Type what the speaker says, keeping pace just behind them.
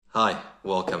Hi,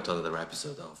 welcome to another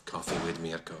episode of Coffee with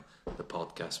Mirko, the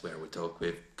podcast where we talk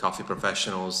with coffee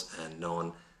professionals and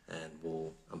non. And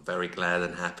I'm very glad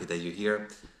and happy that you're here.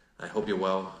 I hope you're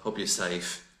well, hope you're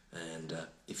safe. And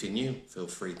if you're new, feel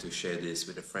free to share this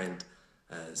with a friend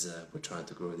as we're trying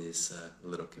to grow this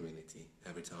little community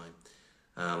every time.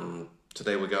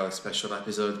 Today we got a special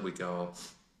episode. We got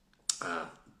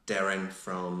Darren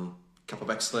from Cup of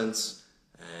Excellence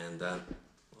and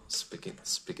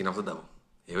speaking of the devil.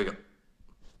 Here we go.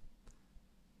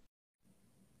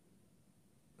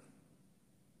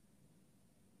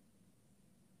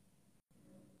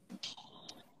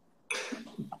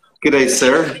 Good day,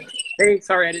 sir. Hey,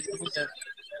 sorry, I didn't mean to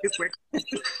too quick.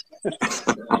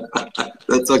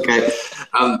 That's okay.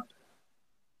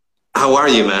 How are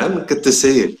you, man? Good to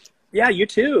see you. Yeah, you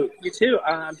too. You too.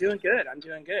 I'm doing good. I'm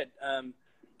doing good.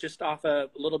 Just off a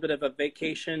little bit of a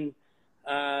vacation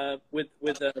with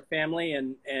the family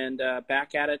and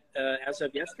back at it as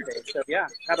of yesterday. So yeah,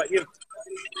 how about you?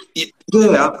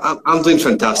 Yeah, I'm doing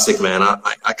fantastic, man.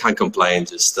 I can't complain.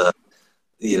 Just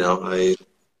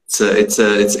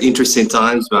it's interesting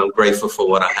times, but I'm grateful for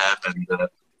what I have,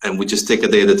 and we just take a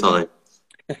day at a time.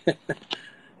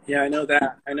 Yeah, I know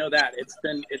that. I know that. It's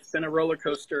been a roller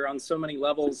coaster on so many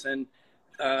levels, and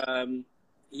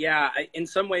in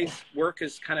some ways, work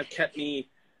has kind of kept me.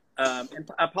 And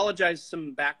I apologize,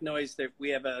 some back noise. That we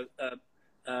have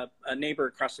a neighbor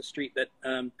across the street that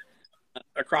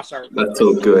across our. That's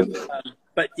all good.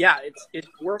 But yeah, it's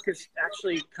work has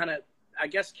actually kind of, I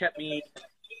guess, kept me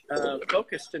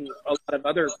focused in a lot of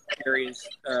other areas.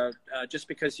 Just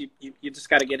because you just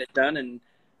got to get it done, and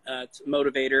it's a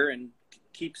motivator and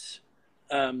keeps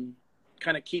kind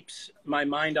of keeps my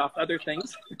mind off other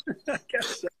things. I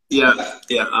guess. Yeah,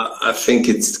 I think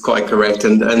it's quite correct.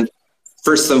 And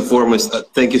first and foremost,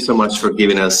 thank you so much for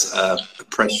giving us a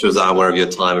precious hour of your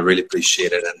time. I really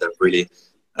appreciate it, and I'm really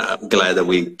glad that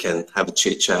we can have a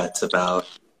chit chat about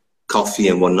coffee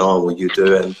and whatnot, what you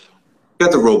do, and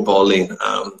got the roll bowling.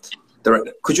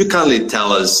 Could you kindly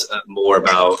tell us more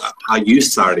about how you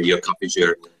started your coffee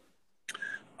journey?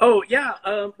 Oh yeah,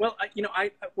 well,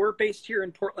 we're based here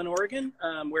in Portland, Oregon,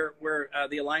 where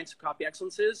the Alliance of Coffee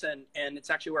Excellence is, and it's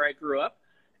actually where I grew up.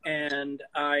 And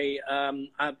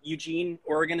Eugene,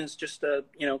 Oregon is just a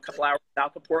couple hours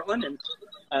south of Portland.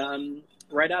 And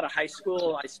right out of high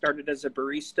school, I started as a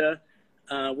barista,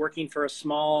 working for a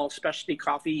small specialty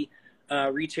coffee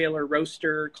retailer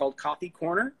roaster called Coffee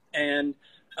Corner. And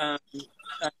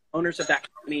owners of that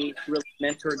company really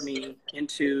mentored me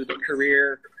into the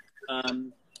career. I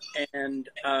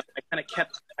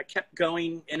kept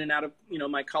going in and out of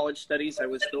my college studies. I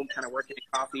was still kind of working in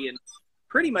coffee and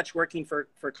pretty much working for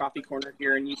Coffee Corner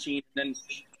here in Eugene. And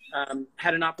then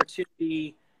had an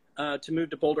opportunity to move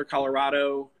to Boulder,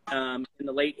 Colorado in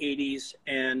the late 80s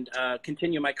and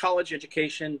continue my college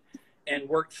education, and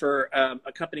worked for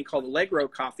a company called Allegro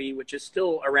Coffee, which is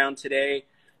still around today.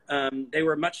 They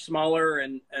were much smaller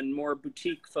and more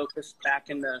boutique focused back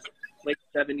in the late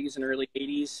 70s and early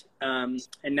 80s.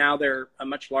 And now they're a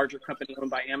much larger company owned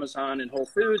by Amazon and Whole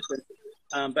Foods.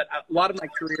 But a lot of my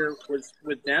career was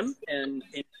with them and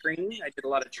in training. I did a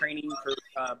lot of training for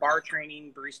bar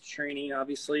training, barista training,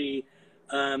 obviously,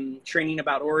 training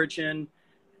about origin,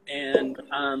 and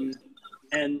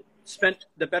spent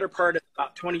the better part of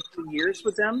about 22 years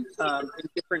with them in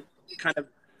different kind of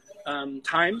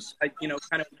times. I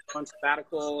kind of on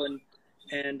sabbatical,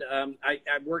 and I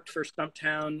worked for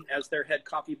Stumptown as their head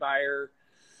coffee buyer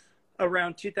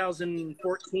around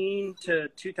 2014 to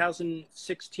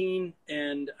 2016,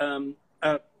 and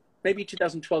maybe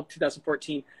 2012,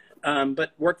 2014,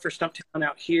 but worked for Stumptown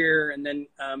out here, and then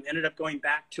ended up going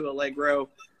back to Allegro.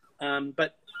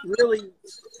 But really,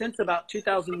 since about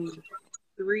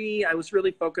 2003, I was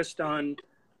really focused on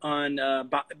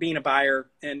being a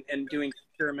buyer and doing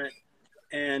procurement.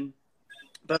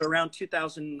 But around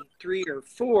 2003 or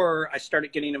 4, I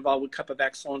started getting involved with Cup of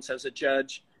Excellence as a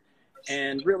judge,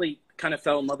 and really kind of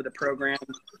fell in love with the program.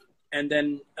 And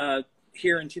then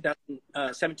here in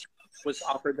 2017, was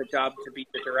offered the job to be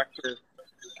the director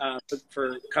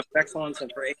for Cup of Excellence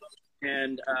and for A.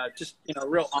 And just a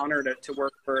real honor to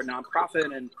work for a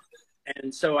nonprofit.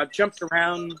 And so I've jumped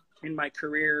around in my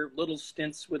career, little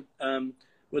stints with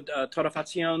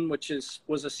Torrefacion, which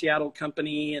was a Seattle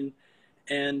company,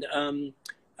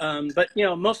 but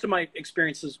most of my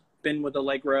experience has been with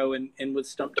Allegro and with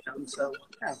Stumptown. So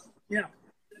yeah.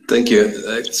 Thank you.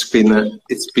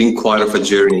 It's been quite of a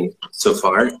journey so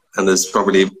far, and there's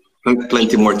probably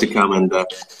plenty more to come. And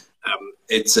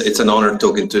it's an honor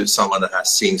talking to someone that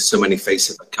has seen so many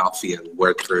faces of coffee and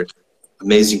worked for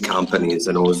amazing companies,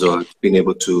 and also been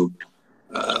able to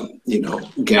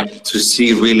get to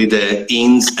see really the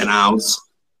ins and outs,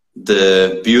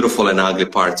 the beautiful and ugly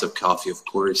parts of coffee, of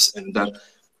course. And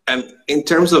in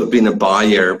terms of being a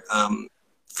buyer,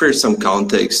 for some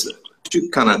context, could you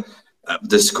kind of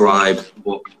describe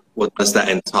what does that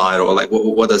entail, or like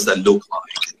what does that look like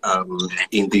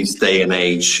in this day and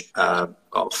age of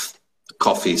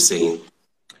coffee scene?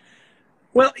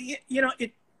 Well,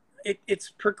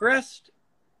 it's progressed.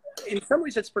 In some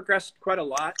ways, it's progressed quite a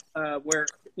lot. Where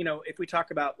if we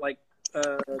talk about like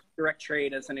direct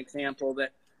trade as an example,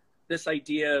 that this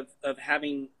idea of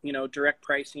having direct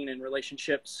pricing and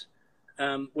relationships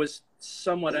was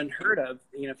somewhat unheard of.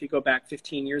 If you go back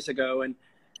 15 years ago,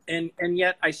 and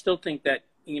yet I still think that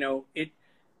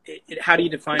how do you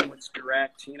define what's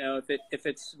direct? If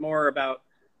it's more about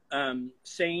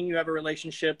saying you have a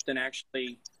relationship than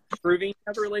actually proving you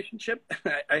have a relationship,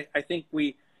 I think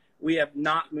we have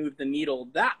not moved the needle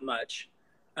that much.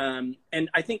 And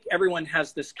I think everyone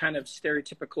has this kind of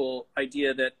stereotypical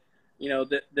idea that,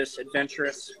 that this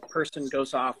adventurous person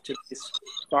goes off to these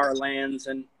far lands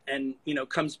and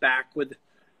comes back with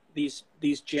these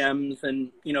gems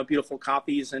and, beautiful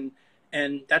copies. And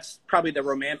that's probably the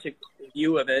romantic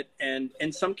view of it. And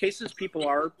in some cases, people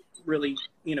are really,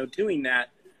 doing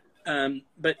that.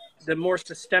 But the more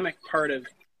systemic part of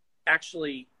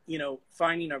actually,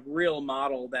 finding a real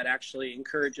model that actually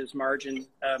encourages margin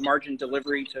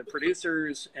delivery to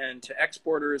producers and to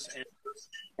exporters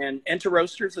and to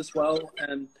roasters as well.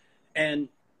 And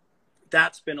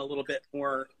that's been a little bit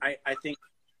more, I think,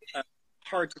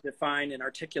 hard to define and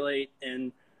articulate.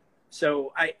 And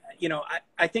so I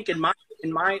think in my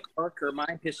arc or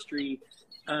my history,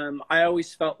 I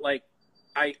always felt like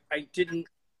I didn't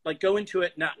go into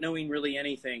it not knowing really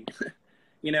anything.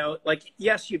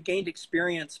 Yes, you've gained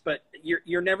experience, but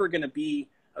you're never going to be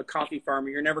a coffee farmer.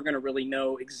 You're never going to really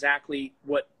know exactly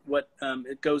what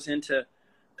it goes into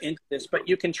this, but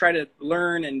you can try to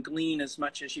learn and glean as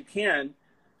much as you can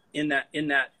in that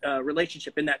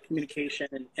relationship, in that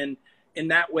communication. And in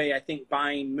that way, I think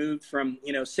buying moved from,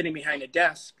 sitting behind a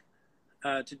desk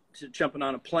to jumping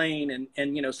on a plane.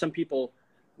 And some people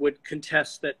would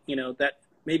contest that, that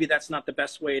maybe that's not the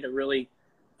best way to really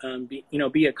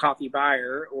be a coffee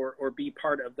buyer or be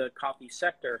part of the coffee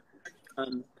sector.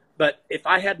 But if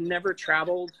I had never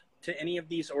traveled to any of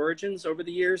these origins over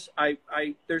the years,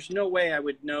 there's no way I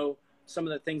would know some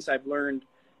of the things I've learned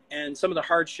and some of the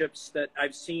hardships that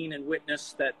I've seen and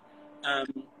witnessed that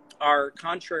are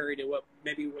contrary to what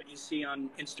you see on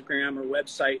Instagram or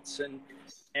websites.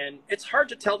 And it's hard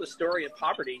to tell the story of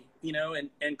poverty,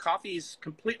 and coffee is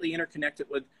completely interconnected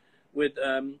with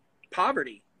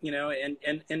poverty,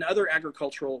 and other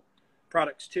agricultural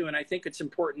products too. And I think it's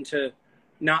important to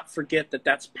not forget that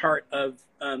that's part of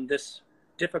this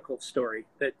difficult story,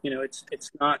 that,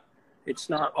 it's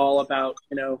not all about,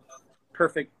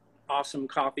 perfect, awesome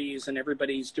coffees and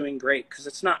everybody's doing great, because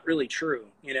it's not really true,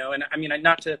 and I mean,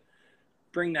 not to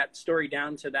bring that story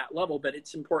down to that level, but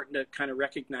it's important to kind of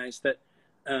recognize that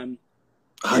 100%.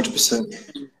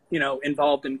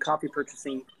 Involved in coffee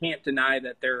purchasing can't deny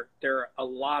that there are a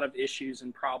lot of issues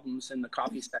and problems in the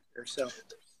coffee sector. So,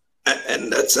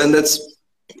 and that's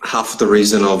half the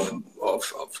reason of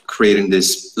creating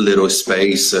this little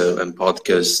space and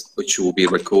podcast, which will be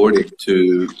recorded,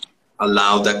 to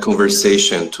allow that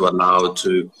conversation,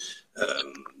 to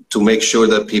make sure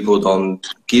that people don't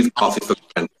give coffee for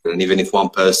granted. And even if one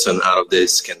person out of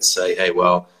this can say, hey,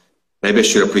 well, maybe I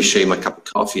should appreciate my cup of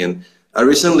coffee. And I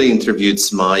recently interviewed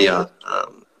Smaya,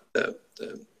 the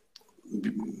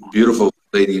beautiful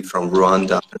lady from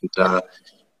Rwanda, and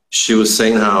she was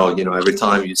saying how, every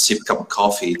time you sip a cup of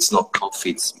coffee, it's not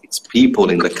coffee, it's people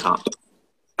in the cup.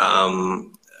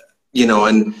 And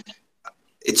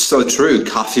it's so true.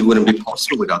 Coffee wouldn't be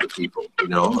possible without the people,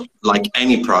 like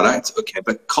any product. Okay,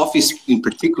 but coffee in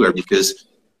particular, because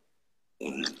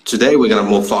today we're going to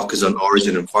more focus on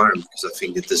origin and farm, because I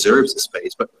think it deserves the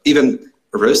space. But even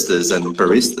roasters and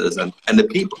baristas and the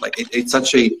people, it's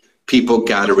such a people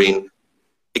gathering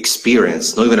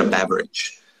experience, not even a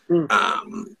beverage.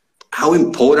 How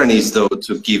important is, though,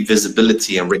 to give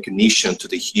visibility and recognition to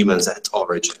the humans at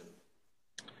origin?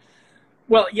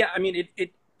 Well, yeah, I mean,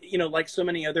 it like so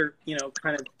many other,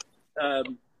 kind of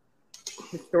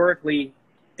historically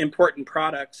important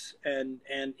products and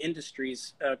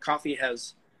industries, coffee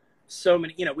has so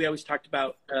many, we always talked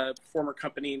about former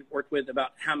company worked with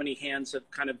about how many hands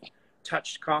have kind of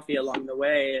touched coffee along the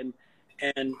way. And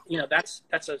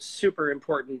that's a super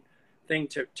important thing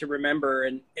to remember.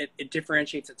 And it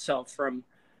differentiates itself from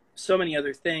so many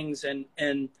other things. And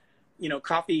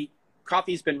coffee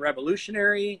coffee's been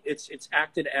revolutionary. It's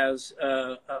acted as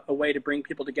a way to bring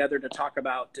people together to talk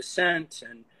about dissent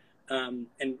and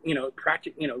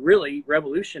really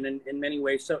revolution in many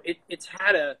ways. So it's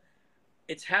had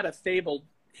a fabled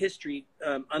history,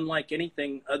 unlike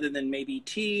anything other than maybe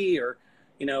tea or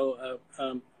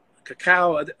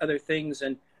cacao, other things,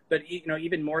 but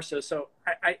even more so. So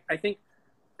I think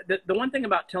the one thing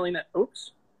about telling that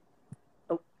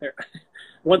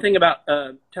one thing about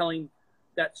telling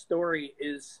that story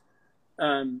is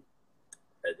that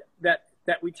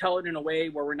we tell it in a way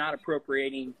where we're not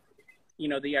appropriating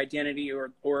the identity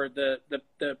or the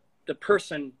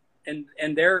person and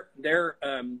their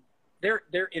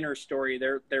inner story,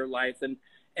 their life, and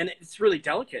it's really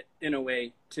delicate in a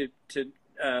way to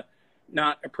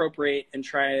not appropriate and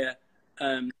try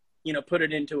to put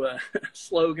it into a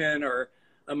slogan or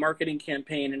a marketing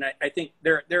campaign. And I think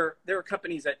there are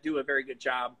companies that do a very good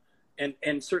job,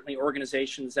 and certainly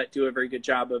organizations that do a very good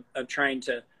job of trying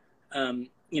to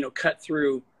cut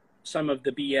through some of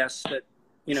the BS that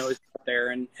is out there,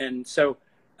 and so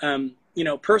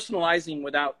personalizing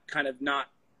without kind of not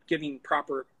giving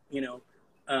proper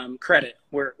credit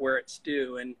where it's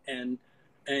due, and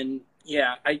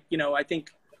yeah, I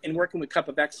think in working with Cup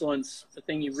of Excellence, the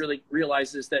thing you really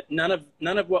realize is that none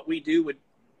of what we do would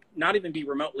not even be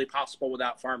remotely possible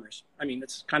without farmers. I mean,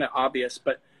 it's kind of obvious,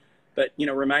 but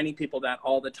reminding people that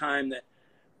all the time, that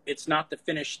it's not the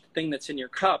finished thing that's in your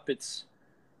cup. It's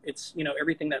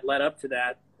everything that led up to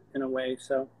that in a way.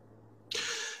 So,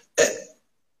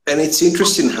 and it's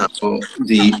interesting how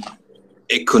the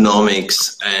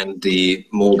economics and the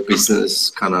more business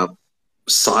kind of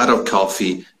side of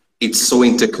coffee, it's so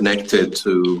interconnected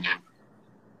to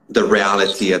the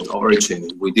reality at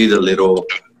origin. We did a little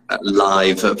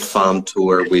live farm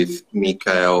tour with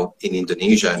Mikael in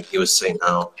Indonesia, and he was saying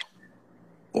how,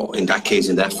 well, in that case,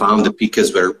 in that farm, the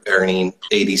pickers were earning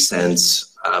 80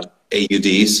 cents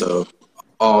AUD. So,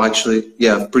 actually,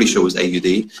 yeah, I'm pretty sure it was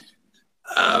AUD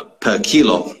per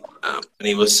kilo. And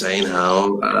he was saying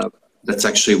how that's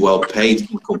actually well paid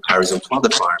in comparison to other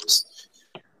farms.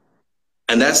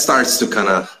 And that starts to kind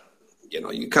of,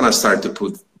 you kind of start to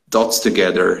put dots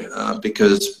together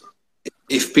because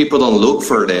if people don't look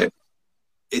for it,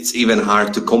 it's even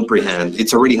hard to comprehend.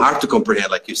 It's already hard to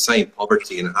comprehend, like you're saying,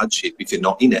 poverty and hardship if you're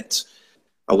not in it.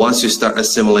 Once you start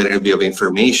assimilating a bit of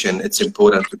information, it's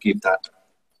important to give that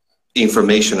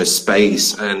information a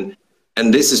space. And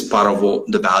this is part of what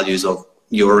the values of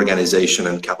your organization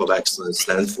and Cup of Excellence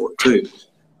stand for too.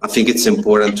 I think it's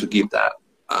important to give that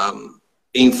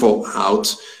info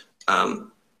out,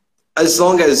 as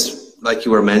long as, like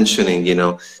you were mentioning,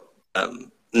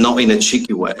 not in a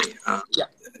cheeky way,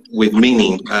 with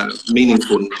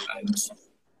meaningful,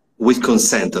 with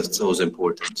consent. That's always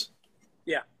important.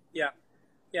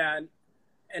 Yeah,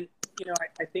 and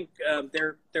I think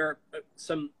there are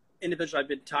some individuals I've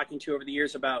been talking to over the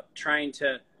years about trying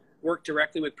to work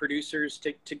directly with producers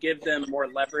to give them more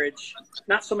leverage,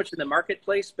 not so much in the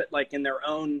marketplace, but like in their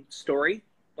own story,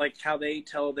 like how they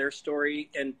tell their story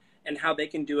and how they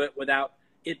can do it without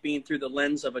it being through the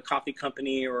lens of a coffee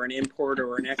company or an importer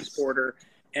or an exporter.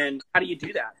 And how do you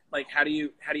do that? Like, how do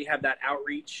you have that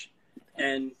outreach,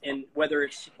 and whether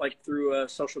it's like through a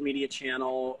social media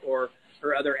channel or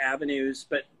other avenues,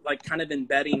 but like kind of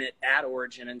embedding it at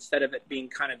origin instead of it being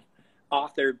kind of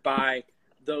authored by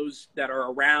those that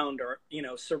are around or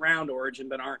surround origin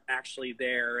but aren't actually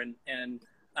there. And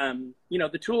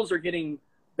the tools are getting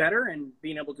better and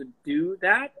being able to do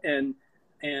that and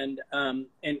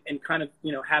kind of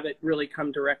have it really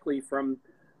come directly from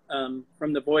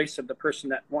the voice of the person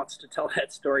that wants to tell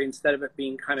that story, instead of it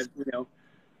being kind of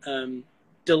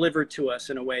delivered to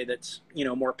us in a way that's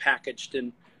more packaged.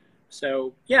 And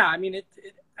so yeah, I mean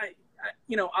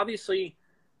obviously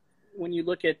when you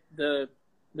look at the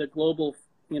global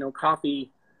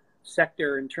coffee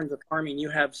sector in terms of farming, you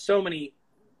have so many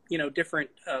different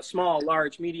small,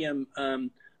 large, medium,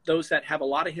 those that have a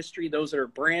lot of history, those that are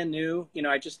brand new.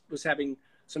 I just was having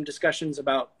some discussions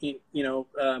about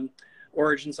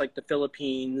origins like the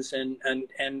Philippines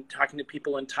and talking to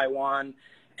people in Taiwan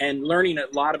and learning a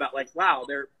lot about, like, wow,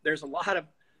 there's a lot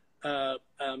of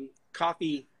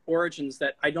coffee origins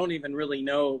that I don't even really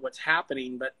know what's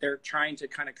happening, but they're trying to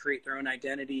kind of create their own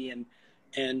identity and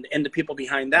the people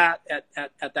behind that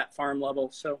at that farm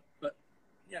level. So, but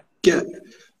yeah.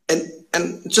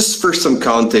 And just for some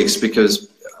context, because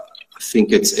I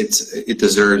think it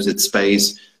deserves its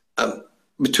space,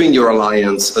 between your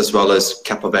alliance as well as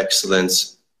Cup of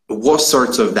Excellence, what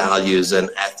sorts of values and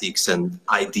ethics and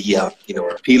idea,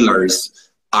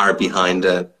 pillars are behind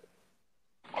it?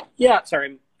 Yeah, sorry,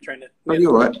 I'm trying to. Are you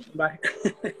all right? Bye.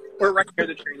 we're right near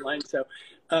the train line. So,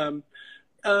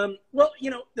 well,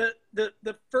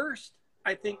 the first,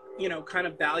 I think, kind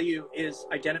of value is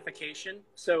identification.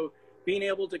 So being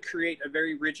able to create a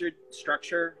very rigid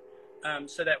structure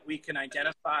so that we can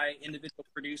identify individual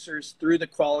producers through the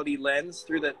quality lens,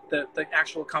 through the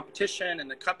actual competition and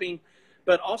the cupping,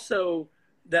 but also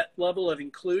that level of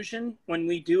inclusion. When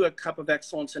we do a Cup of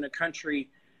Excellence in a country,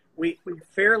 we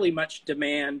fairly much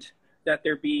demand that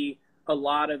there be a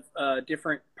lot of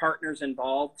different partners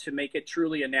involved to make it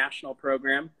truly a national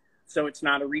program. So it's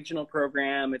not a regional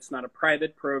program, it's not a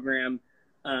private program,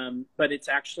 but it's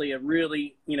actually a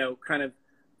really, kind of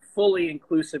fully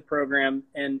inclusive program.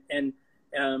 And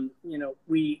I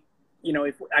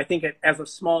think as a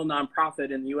small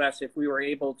nonprofit in the U.S., if we were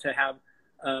able to have,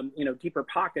 deeper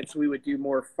pockets, we would do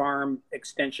more farm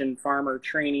extension, farmer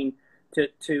training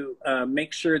to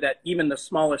make sure that even the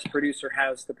smallest producer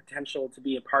has the potential to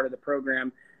be a part of the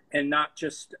program, and not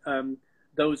just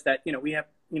those that, we have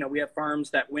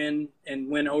farms that win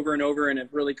over and over and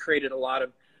have really created a lot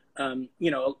of,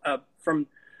 from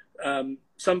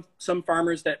some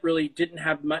farmers that really didn't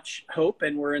have much hope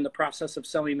and were in the process of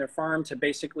selling their farm to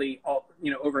basically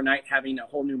overnight having a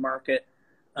whole new market.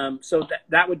 So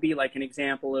that would be like an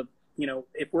example of,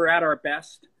 if we're at our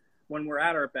best, when we're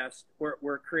at our best,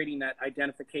 we're creating that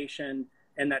identification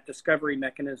and that discovery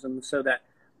mechanism so that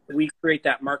we create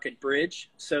that market bridge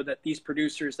so that these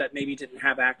producers that maybe didn't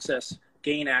have access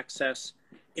gain access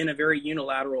in a very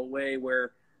unilateral way,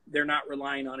 where they're not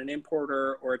relying on an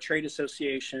importer or a trade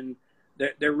association.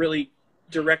 They're really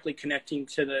directly connecting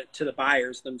to the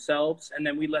buyers themselves, and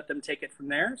then we let them take it from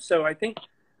there. So I think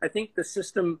the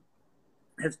system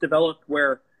has developed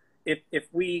where if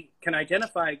we can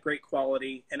identify great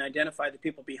quality and identify the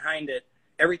people behind it,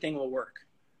 everything will work.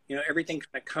 Everything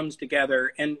kind of comes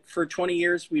together. And for 20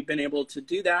 years, we've been able to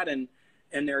do that. And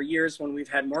there are years when we've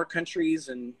had more countries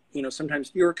and, sometimes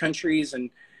fewer countries.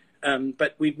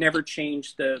 But we've never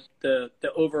changed the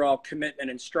overall commitment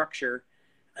and structure.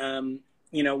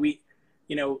 If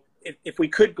we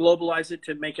could globalize it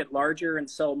to make it larger and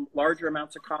sell larger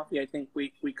amounts of coffee, I think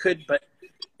we could. But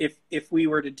if we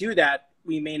were to do that,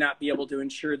 we may not be able to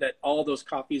ensure that all those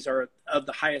coffees are of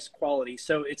the highest quality.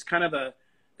 So it's kind of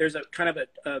there's a kind of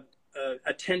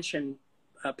a tension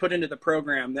put into the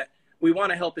program that we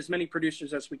want to help as many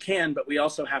producers as we can, but we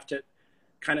also have to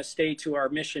kind of stay to our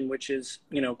mission, which is,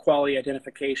 quality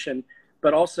identification.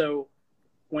 But also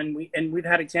we've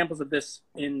had examples of this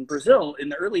in Brazil in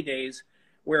the early days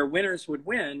where winners would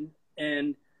win.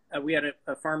 And we had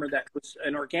a farmer that was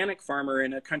an organic farmer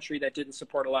in a country that didn't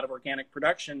support a lot of organic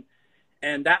production.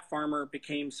 And that farmer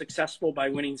became successful by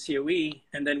winning COE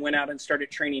and then went out and started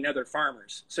training other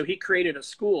farmers. So he created a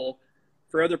school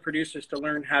for other producers to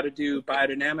learn how to do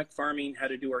biodynamic farming, how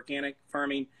to do organic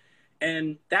farming.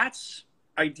 And that's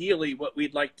ideally what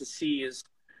we'd like to see, is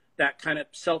that kind of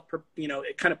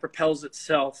it kind of propels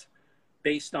itself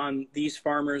based on these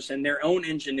farmers and their own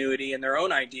ingenuity and their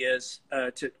own ideas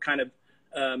to kind of,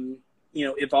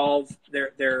 evolve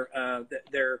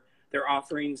their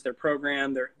offerings, their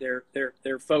program,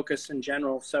 their focus in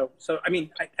general. So I mean,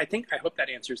 I hope that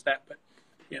answers that, but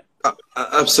yeah.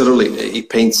 Absolutely. It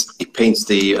paints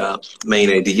the main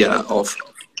idea of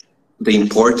the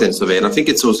importance of it. And I think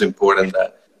it's also important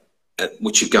that,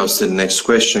 which goes to the next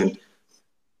question,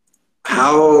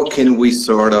 how can we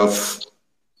sort of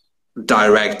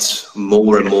direct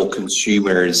more and more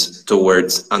consumers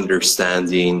towards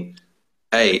understanding,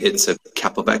 hey, it's a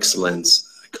Cup of Excellence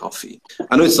coffee.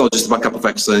 I know it's not just about Cup of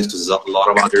Excellence, because there's a lot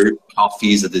of other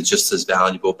coffees that are just as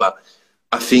valuable, but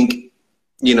I think,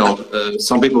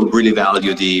 some people really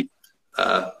value the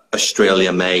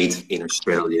Australia made in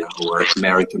Australia or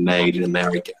America made in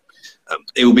America.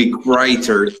 It would be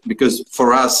greater, because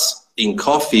for us in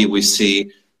coffee, we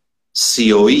see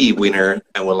COE winner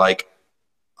and we're like,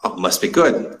 oh, must be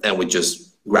good, and we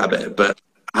just grab it. But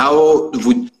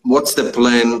what's the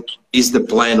plan? Is the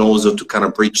plan also to kind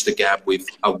of bridge the gap with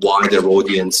a wider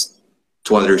audience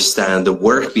to understand the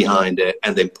work behind it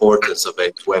and the importance of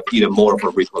it, to have even more of a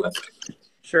ripple effect?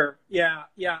 Sure. Yeah.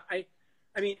 I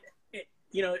mean,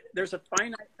 there's a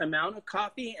finite amount of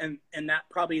coffee, and that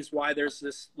probably is why there's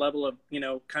this level of,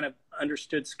 kind of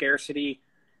understood scarcity,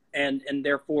 and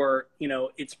therefore,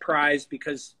 it's prized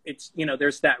because it's,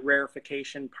 there's that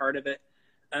rarefication part of it.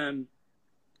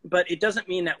 But it doesn't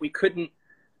mean that we couldn't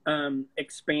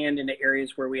expand into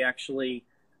areas where we actually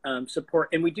support.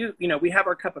 And we do, we have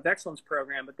our Cup of Excellence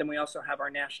program, but then we also have our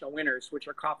national winners, which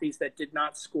are coffees that did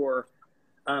not score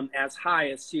as high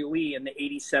as COE in the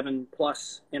 87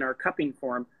 plus in our cupping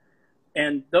form.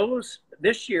 And those,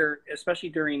 this year, especially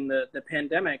during the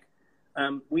pandemic,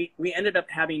 we ended up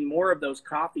having more of those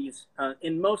coffees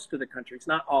in most of the countries,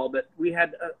 not all, but we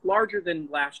had larger than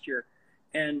last year.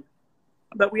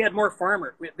 But we had more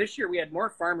farmers. This year we had more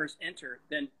farmers enter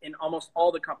than in almost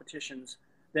all the competitions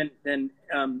than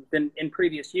in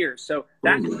previous years. So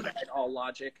that defied all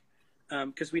logic,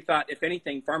 because we thought, if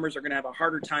anything, farmers are going to have a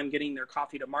harder time getting their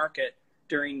coffee to market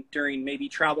during maybe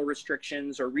travel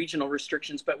restrictions or regional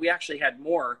restrictions. But we actually had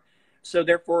more. So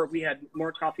therefore, we had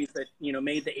more coffees that, you know,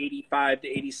 made the 85 to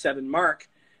 87 mark.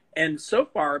 And so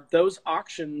far, those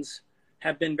auctions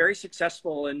have been very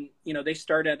successful. And, you know, they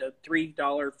start at a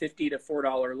 $3.50 to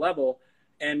 $4 level.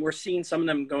 And we're seeing some of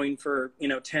them going for, you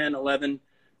know, $10,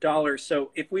 $11.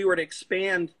 So if we were to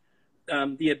expand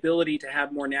the ability to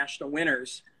have more national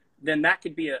winners, then that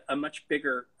could be a much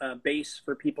bigger base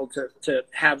for people to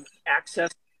have access,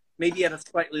 maybe at a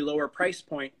slightly lower price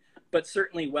point, but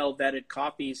certainly well-vetted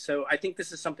coffees. So I think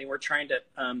this is something we're trying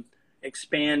to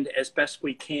expand as best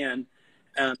we can,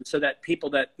 so that people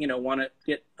that, you know, want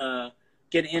to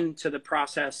get into the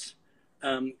process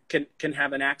can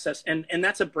have an access. And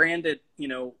that's a branded, you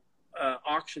know,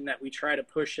 auction that we try to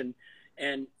push.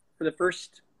 And for the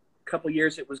first couple of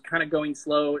years, it was kind of going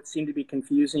slow. It seemed to be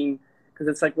confusing, because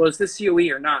it's like, well, is this COE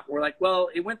or not? We're like, well,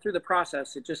 it went through the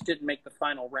process. It just didn't make the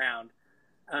final round.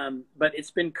 But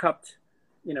it's been cupped,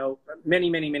 you know, many,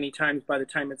 many, many times by the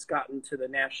time it's gotten to the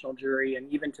national jury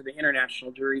and even to the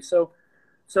international jury. So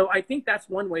I think that's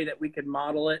one way that we could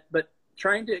model it, but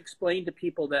trying to explain to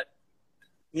people that,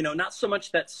 you know, not so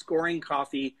much that scoring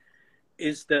coffee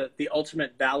is the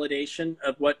ultimate validation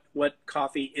of what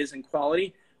coffee is in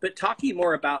quality, but talking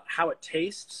more about how it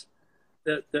tastes,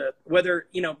 the whether,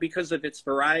 you know, because of its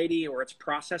variety or its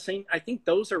processing. I think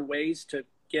those are ways to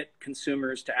get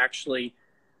consumers to actually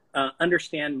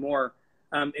understand more.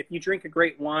 If you drink a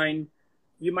great wine,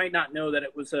 you might not know that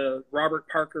it was a Robert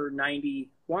Parker 90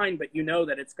 wine, but you know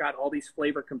that it's got all these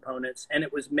flavor components and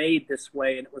it was made this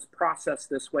way and it was processed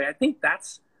this way. I think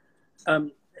that's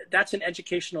an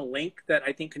educational link that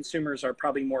I think consumers are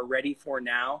probably more ready for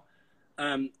now.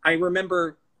 I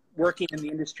remember working in the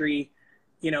industry,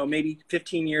 you know, maybe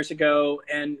 15 years ago,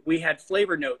 and we had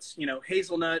flavor notes, you know,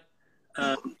 hazelnut,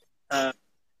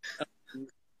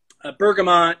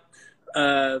 bergamot,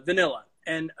 vanilla.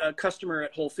 And a customer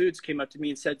at Whole Foods came up to me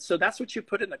and said, "So that's what you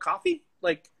put in the coffee?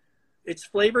 Like, it's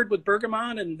flavored with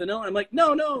bergamot and vanilla?" I'm like,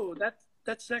 no,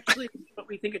 that's actually what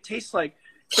we think it tastes like.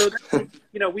 So,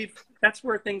 you know, that's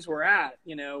where things were at,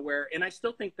 you know, and I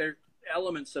still think there are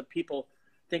elements of people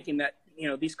thinking that, you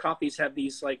know, these coffees have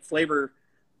these like flavor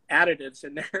additives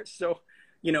in there. So,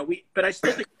 you know, but I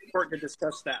still think it's important to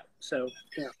discuss that. So,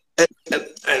 yeah.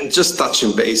 And just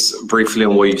touching base briefly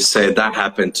on what you said, that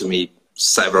happened to me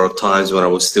several times when I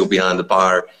was still behind the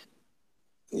bar,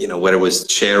 you know, whether it was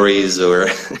cherries or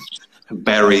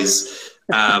berries.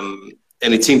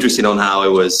 And it's interesting on how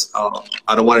it was,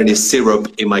 I don't want any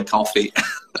syrup in my coffee.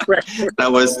 Right.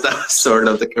 that was sort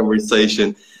of the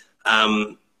conversation.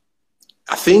 I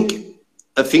think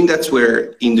that's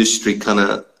where industry kind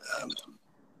of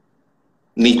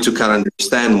need to kind of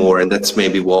understand more, and that's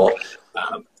maybe what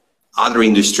other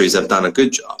industries have done a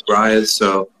good job, right?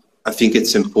 So I think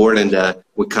it's important that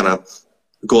we kind of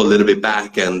go a little bit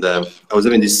back, and I was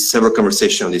having several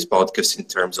conversations on this podcast in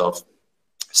terms of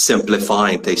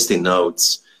simplifying tasting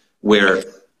notes, where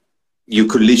you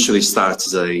could literally start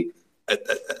as a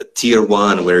tier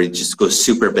one where it just goes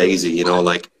super basic, you know,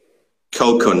 like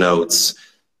cocoa notes,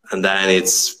 and then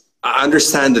I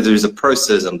understand that there's a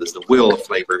process and there's the wheel of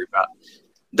flavor, but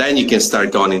then you can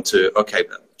start going into, okay,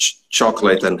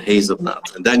 chocolate and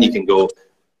hazelnut, and then you can go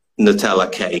Nutella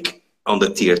cake on the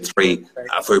tier 3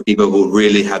 for people who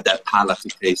really have that palate to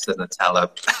taste the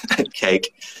Nutella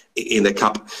cake in the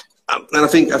cup. And I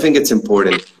think it's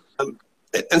important.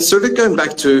 And sort of going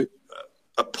back to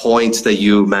a point that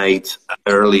you made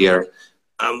earlier,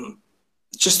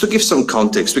 just to give some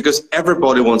context, because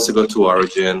everybody wants to go to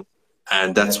Origin,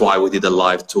 and that's why we did a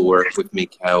live tour with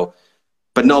Mikael,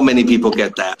 but not many people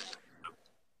get that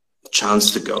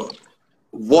chance to go.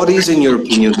 What is, in your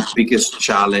opinion, the biggest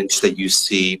challenge that you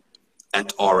see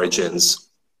at Origins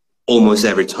almost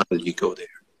every time that you go there?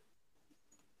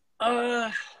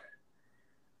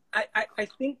 I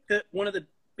think that one of the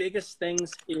biggest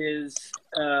things is,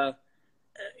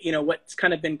 you know, what's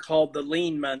kind of been called the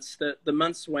lean months, the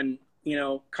months when, you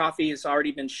know, coffee has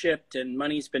already been shipped and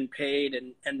money's been paid,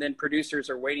 and then producers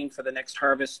are waiting for the next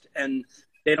harvest, and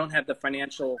they don't have the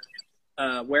financial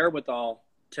wherewithal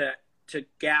to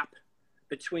gap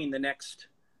between the next,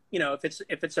 you know, if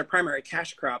it's their primary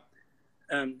cash crop,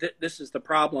 this is the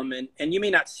problem. And you may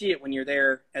not see it when you're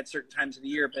there at certain times of the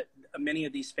year, but many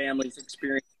of these families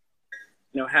experience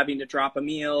having to drop a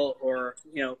meal, or,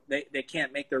 they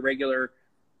can't make their regular,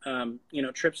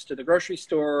 trips to the grocery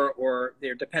store, or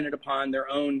they're dependent upon their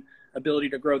own ability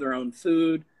to grow their own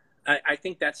food. I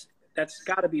think that's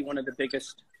got to be one of the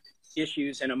biggest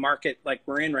issues in a market like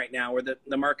we're in right now, where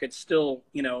the market's still,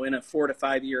 in a 4 to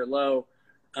 5 year low,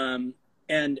 and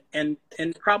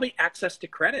probably access to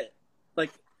credit,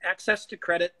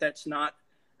 that's not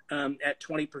at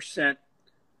 20%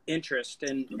 interest,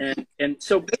 and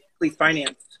so basically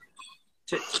finance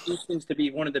seems to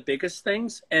be one of the biggest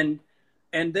things, and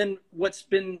then what's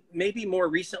been maybe more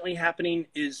recently happening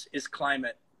is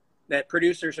climate, that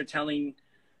producers are telling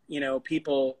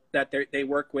people that they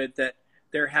work with that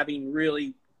they're having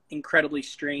really incredibly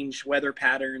strange weather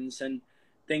patterns, and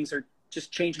things are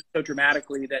just changing so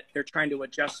dramatically that they're trying to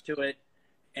adjust to it,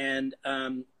 and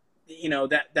that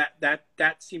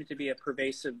seems to be a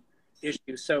pervasive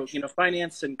issue. So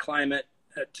finance and climate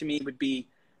to me would be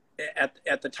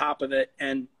at the top of it,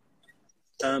 and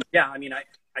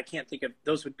I can't think of,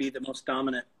 those would be the most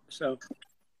dominant. So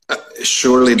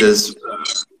surely there's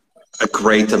a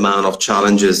great amount of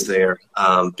challenges there,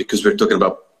 because we're talking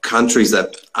about countries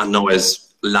that are not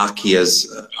as lucky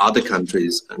as other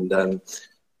countries, and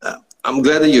I'm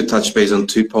glad that you touched base on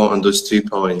those 2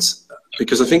 points,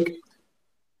 because I think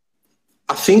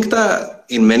that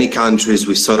in many countries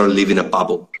we sort of live in a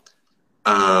bubble.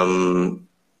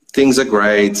 Things are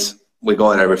great, we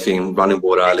got everything, running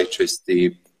water,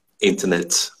 electricity,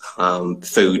 internet,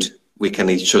 food. We can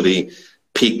actually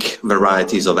pick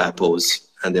varieties of apples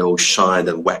and they all shine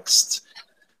and waxed.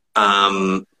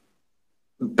 And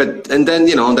then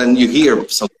then you hear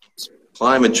some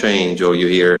climate change, or you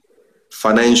hear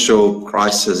financial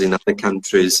crisis in other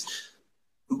countries,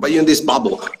 but you're in this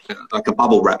bubble, like a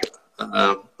bubble wrap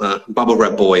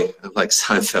boy, like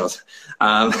Seinfeld,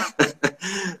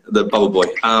 the bubble boy.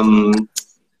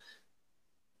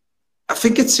 I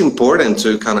think it's important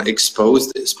to kind of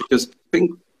expose this, because I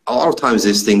think a lot of times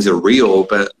these things are real,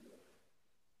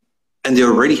 and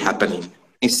they're already happening.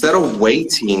 Instead of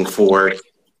waiting for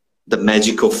the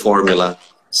magical formula,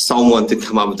 someone to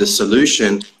come up with a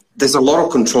solution, there's a lot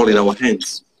of control in our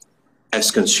hands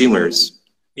as consumers.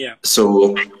 Yeah.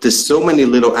 So there's so many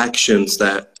little actions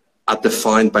that are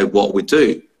defined by what we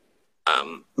do,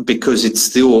 because it's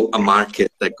still a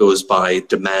market that goes by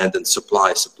demand and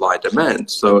supply,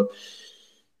 demand. So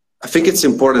I think it's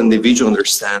important the individual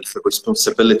understands the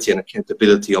responsibility and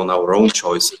accountability on our own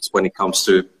choices when it comes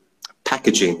to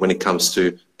packaging, when it comes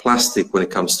to plastic, when it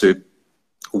comes to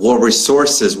what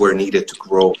resources were needed to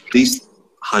grow these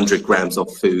 100 grams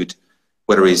of food,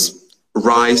 whether it's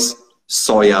rice,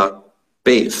 soya,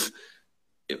 beef.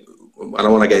 I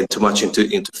don't want to get too much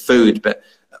into food,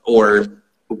 or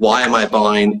why am I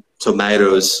buying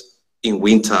tomatoes in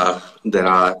winter that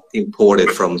are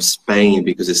imported from Spain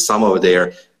because it's summer over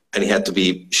there and it had to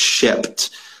be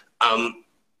shipped? I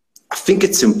think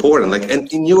it's important.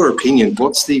 And in your opinion,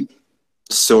 what's the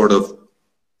sort of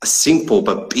a simple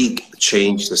but big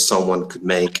change that someone could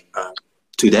make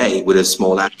today with a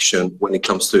small action when it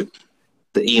comes to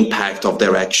the impact of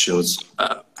their actions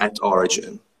at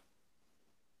origin?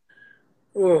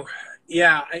 Oh,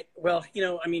 yeah.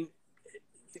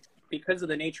 Because of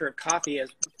the nature of coffee, as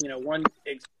one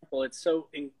example, it's so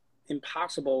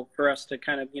impossible for us to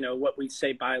kind of, what we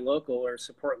say, buy local or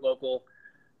support local,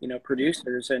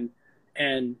 producers and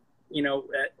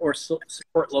or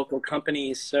support local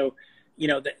companies. So,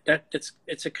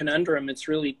 it's a conundrum. It's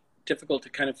really difficult to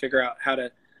kind of figure out how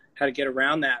to get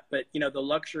around that. But, the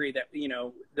luxury that,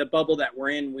 the bubble that we're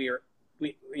in, we're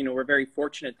very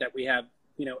fortunate that we have,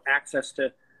 access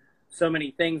to so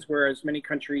many things, whereas many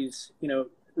countries,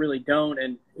 really don't.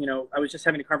 And, I was just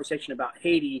having a conversation about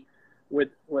Haiti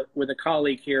with a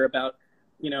colleague here about,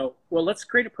 well, let's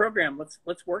create a program.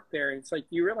 Let's work there. And it's like,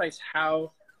 you realize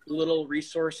how little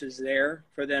resources there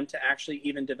for them to actually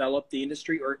even develop the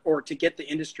industry or to get the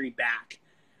industry back.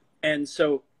 And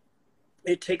so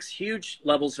it takes huge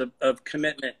levels of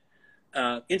commitment,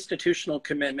 institutional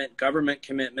commitment, government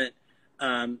commitment,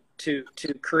 to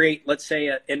create, let's say,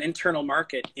 an internal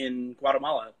market in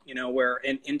Guatemala, where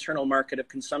an internal market of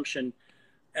consumption,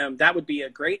 that would be a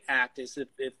great act, is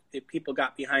if people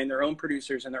got behind their own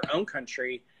producers in their own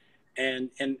country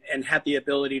and had the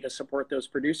ability to support those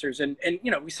producers. And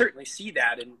we certainly see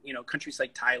that in, countries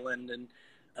like Thailand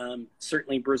and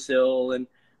certainly Brazil, and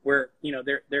where,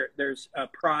 there's a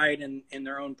pride in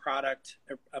their own product,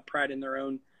 a pride in their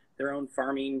own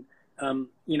farming.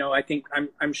 I think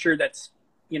I'm sure that's,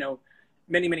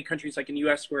 many countries like in the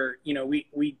US where,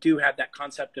 we do have that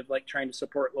concept of like trying to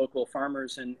support local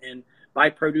farmers and buy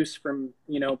produce from,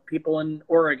 people in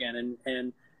Oregon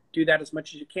do that as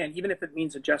much as you can, even if it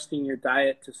means adjusting your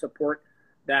diet to support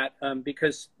that,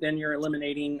 because then you're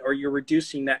eliminating or you're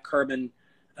reducing that carbon,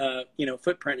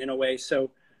 footprint in a way.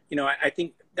 So, I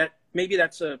think that maybe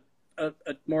that's a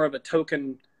more of a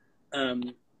token,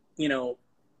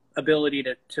 ability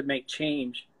to make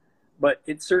change, but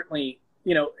it's certainly,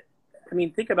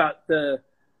 think about the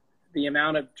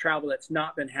amount of travel that's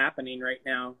not been happening right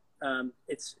now.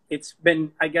 It's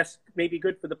been, I guess, maybe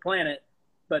good for the planet,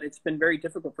 but it's been very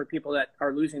difficult for people that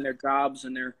are losing their jobs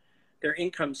and their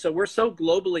income. So we're so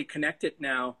globally connected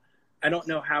now. I don't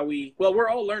know how we're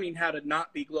all learning how to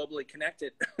not be globally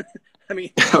connected.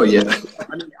 Oh yeah.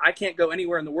 I can't go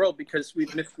anywhere in the world because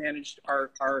we've mismanaged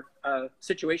our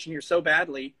situation here so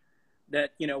badly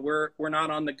that, we're not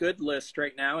on the good list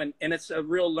right now. And it's a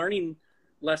real learning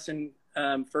lesson,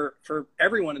 for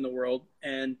everyone in the world.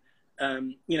 And,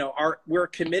 we're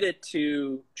committed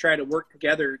to try to work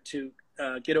together to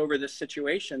get over this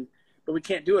situation, but we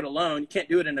can't do it alone. You can't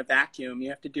do it in a vacuum. You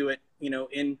have to do it,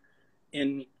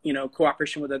 in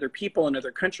cooperation with other people and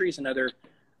other countries and other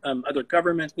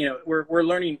governments. We're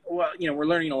learning. Well, we're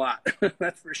learning a lot.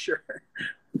 That's for sure.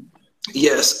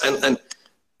 Yes, and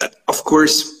of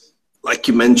course, like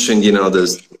you mentioned,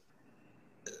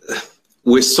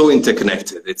 we're so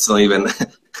interconnected. It's not even.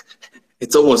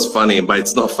 It's almost funny, but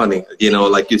it's not funny.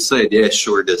 Like you said, yeah,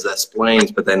 sure, there's less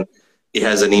planes, but then it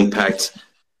has an impact.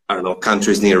 I don't know,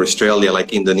 countries near Australia,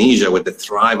 like Indonesia, where they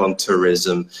thrive on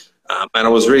tourism. And I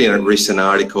was reading a recent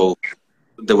article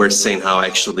that were saying how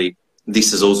actually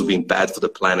this has also been bad for the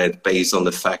planet based on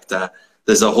the fact that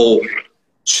there's a whole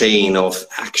chain of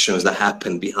actions that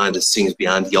happen behind the scenes,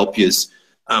 behind the obvious.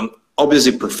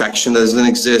 Obviously, perfection doesn't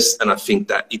exist, and I think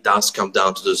that it does come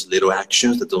down to those little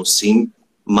actions that don't seem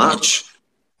much,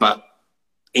 but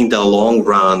in the long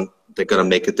run, they're going to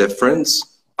make a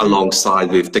difference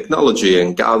alongside with technology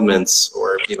and governments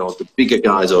or, the bigger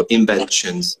guys or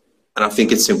inventions. And I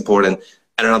think it's important.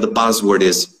 And another buzzword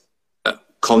is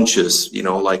conscious,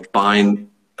 like buying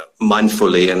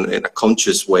mindfully and in a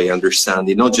conscious way,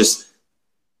 understanding, not just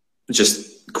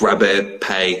grab it,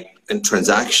 pay, and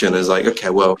transaction is like, okay,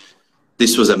 well,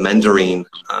 this was a mandarin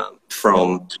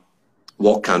from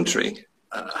what country?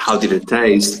 How did it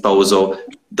taste? But also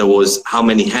there was how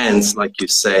many hands, like you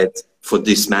said, for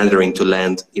this mandarin to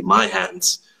land in my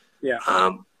hands. Yeah.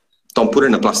 Don't put it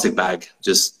in a plastic bag.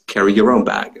 Just carry your own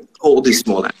bag. All these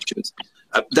small actions.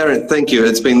 Darren, thank you.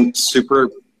 It's been super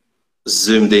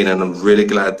zoomed in, and I'm really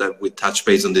glad that we touched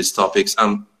base on these topics.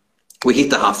 We hit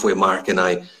the halfway mark, and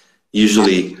I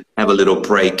usually have a little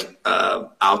break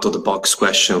out of the box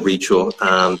question ritual.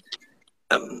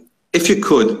 If you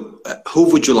could, who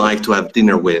would you like to have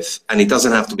dinner with? And it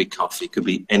doesn't have to be coffee. It could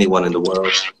be anyone in the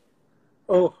world.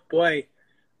 Oh boy,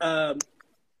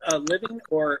 living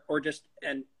or just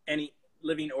any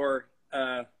living or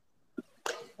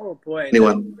oh boy,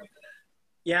 Anyone?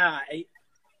 Yeah,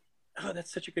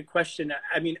 that's such a good question.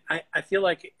 I feel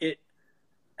like it.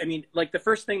 Like the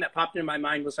first thing that popped into my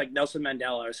mind was like Nelson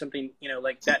Mandela or something,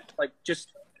 like that. Like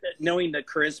just knowing the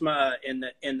charisma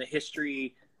and the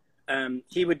history,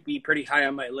 he would be pretty high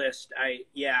on my list.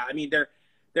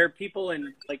 There are people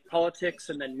in like politics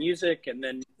and then music and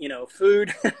then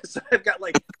food. So I've got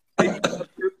like,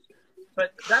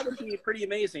 but that would be pretty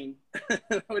amazing.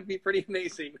 That would be pretty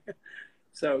amazing.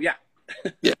 So yeah.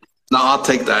 Yeah. No, I'll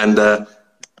take that. And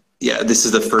this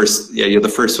is the first. Yeah, you're the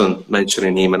first one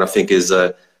mentioning him, and I think is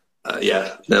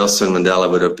Nelson Mandela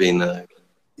would have been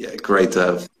great to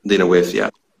have dinner with. Yeah,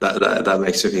 that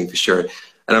makes me think for sure.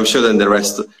 And I'm sure then the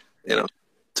rest,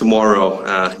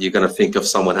 tomorrow you're gonna think of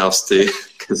someone else too,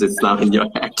 because it's now in your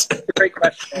head. Great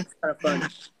question. It's kind of fun.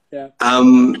 Yeah.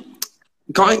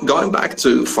 Going back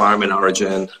to Farm in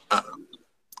Origin,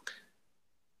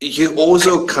 you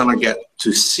also kind of get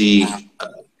to see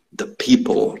the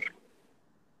people.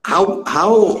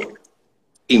 How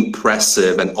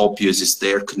impressive and obvious is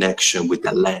their connection with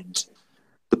the land,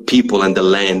 the people and the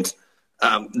land,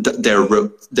 their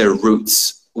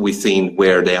roots within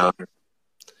where they are.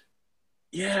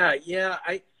 Yeah.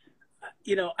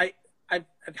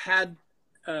 I've had,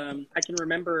 I can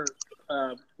remember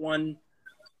one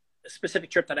specific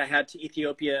trip that I had to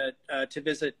Ethiopia to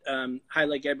visit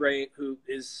Haile Gebre, who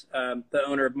is the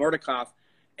owner of Mordekov.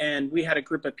 And we had a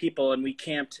group of people and we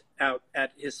camped out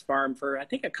at his farm for, I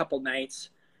think, a couple nights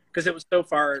because it was so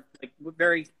far, like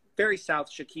very, very south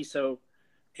Shakiso.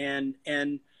 And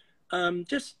I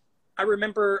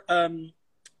remember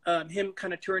him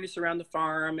kind of touring us around the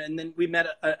farm. And then we met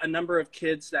a number of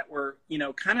kids that were,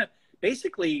 kind of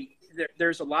basically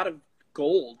there's a lot of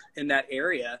gold in that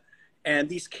area. And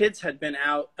these kids had been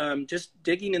out just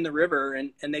digging in the river,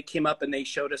 and they came up and they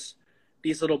showed us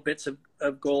these little bits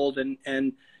of gold.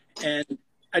 And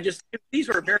I just, these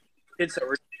were very kids that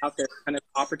were out there kind of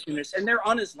opportunists, and they're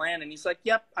on his land. And he's like,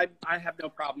 yep, I have no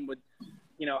problem with,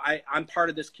 you know, I'm part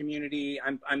of this community.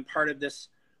 I'm part of this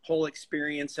whole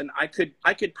experience. And I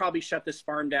could probably shut this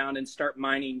farm down and start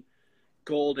mining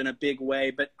gold in a big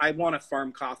way, but I want to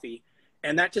farm coffee.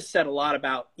 And that just said a lot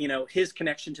about, you know, his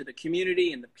connection to the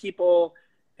community and the people,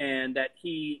 and that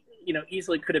he, you know,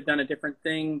 easily could have done a different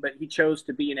thing, but he chose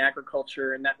to be in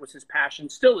agriculture, and that was his passion,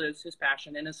 still is his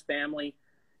passion, and his family.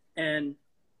 And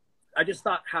I just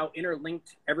thought how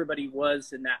interlinked everybody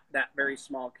was in that very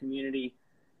small community.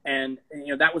 And, you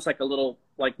know, that was like a little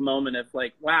like moment of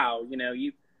like, wow, you know,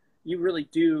 you really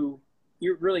do,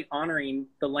 you're really honoring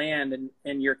the land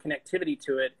and your connectivity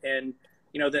to it. And,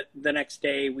 you know, that the next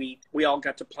day we all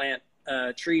got to plant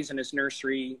trees in his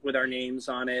nursery with our names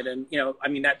on it. And, you know, I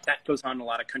mean, that goes on in a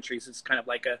lot of countries. It's kind of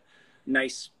like a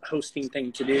nice hosting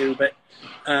thing to do.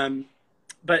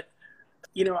 But,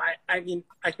 you know, I mean,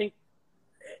 I think,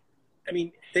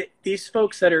 these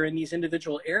folks that are in these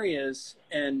individual areas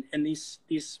and these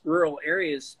rural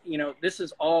areas, you know, this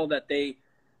is all that they,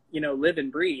 you know, live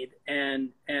and breathe. And,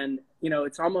 you know,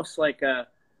 it's almost like I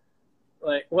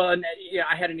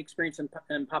had an experience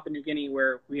in Papua New Guinea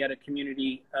where we had a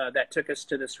community that took us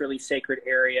to this really sacred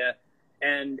area,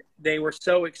 and they were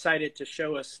so excited to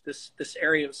show us this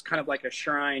area. It was kind of like a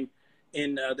shrine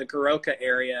in the Goroka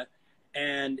area.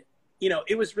 And, you know,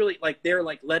 it was really like, they're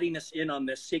like letting us in on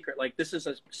this secret, like, this is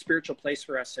a spiritual place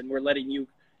for us, and we're letting you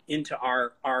into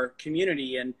our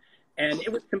community. And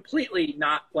it was completely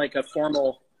not like a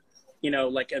formal, you know,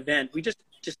 like event. We just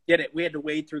did it. We had to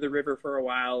wade through the river for a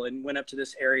while and went up to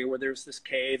this area where there was this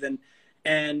cave,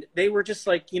 and they were just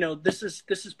like, you know, this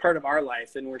is part of our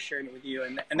life, and we're sharing it with you.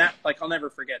 And that, like, I'll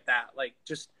never forget that, like,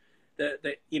 just the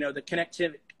you know, the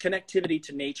connectivity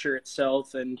to nature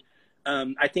itself. And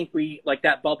I think we, like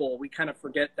that bubble, we kind of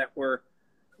forget that we're,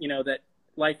 you know, that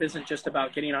life isn't just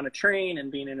about getting on a train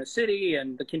and being in a city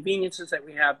and the conveniences that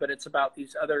we have, but it's about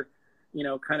these other, you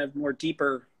know, kind of more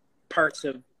deeper parts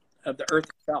of the earth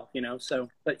itself, you know. So,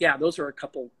 but yeah, those are a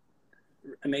couple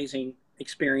amazing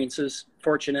experiences.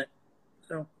 Fortunate.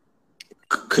 So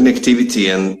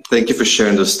connectivity, and thank you for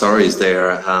sharing those stories. They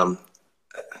are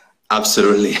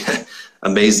absolutely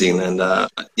amazing. And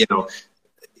you know,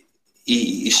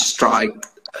 it strike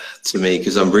to me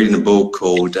because I'm reading a book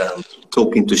called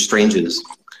Talking to Strangers,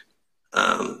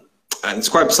 and it's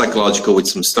quite psychological with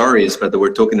some stories, but it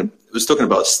was talking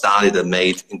about a study that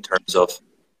made in terms of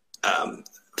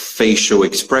facial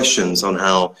expressions, on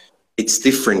how it's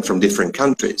different from different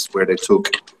countries, where they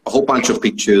took a whole bunch of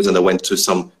pictures and they went to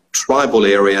some tribal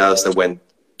areas, they went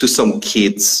to some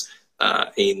kids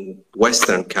in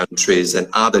Western countries and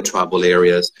other tribal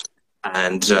areas,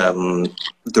 and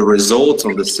the results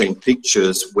on the same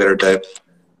pictures, where the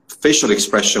facial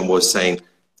expression was saying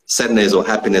sadness or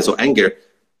happiness or anger,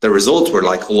 the results were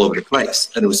like all over the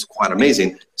place, and it was quite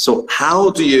amazing. So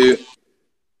how do you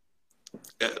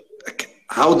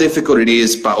how difficult it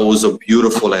is, but also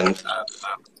beautiful, and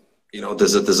you know,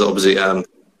 there's obviously a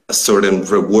certain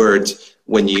reward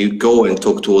when you go and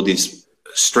talk to all these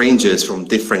strangers from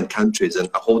different countries and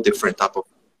a whole different type of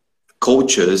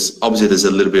cultures. Obviously, there's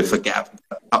a little bit of a gap.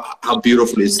 How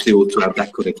beautiful it is still to have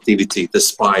that connectivity,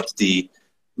 despite the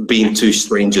being two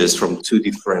strangers from two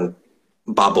different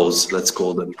bubbles, let's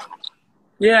call them.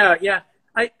 Yeah,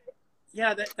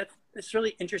 that's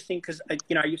really interesting, because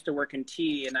I used to work in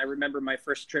tea, and I remember my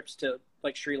first trips to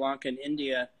like Sri Lanka and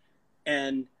India,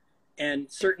 and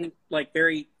certain like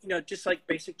very, you know, just like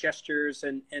basic gestures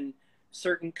and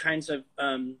certain kinds of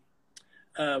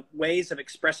ways of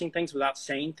expressing things without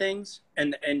saying things,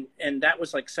 and that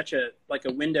was like such a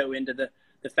window into the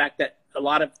fact that a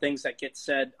lot of things that get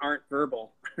said aren't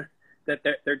verbal, that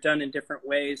they're done in different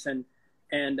ways, and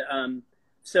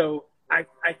so I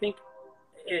think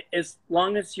as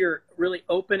long as you're really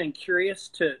open and curious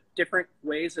to different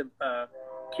ways of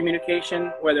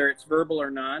communication, whether it's verbal or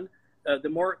non, the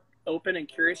more open and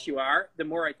curious you are, the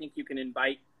more I think you can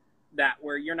invite that,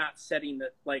 where you're not setting the,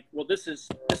 like, well, this is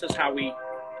how we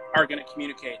are going to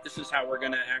communicate. This is how we're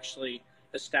going to actually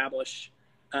establish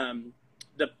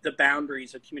the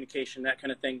boundaries of communication, that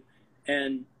kind of thing.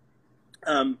 And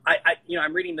I'm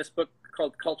reading this book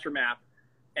called Culture Map,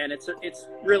 and it's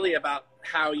really about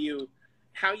how you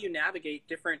navigate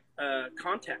different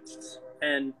contexts,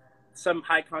 and some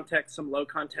high context, some low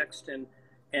context,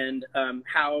 and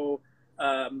how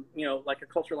like a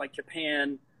culture like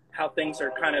Japan, how things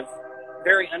are kind of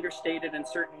very understated in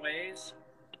certain ways,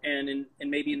 and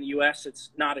maybe in the U.S. it's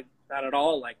not at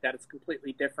all like that. It's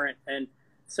completely different. And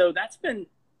so that's been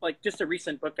like just a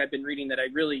recent book I've been reading that I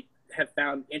really have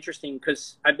found interesting,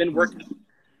 because I've been working,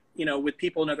 you know, with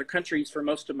people in other countries for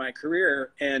most of my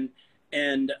career, and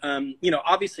you know,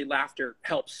 obviously laughter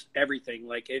helps everything.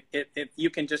 Like if you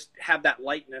can just have that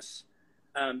lightness,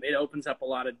 it opens up a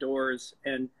lot of doors,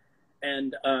 and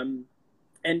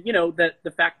you know, that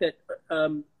the fact that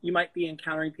you might be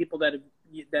encountering people that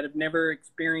have never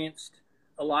experienced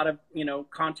a lot of, you know,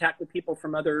 contact with people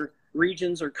from other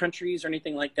regions or countries or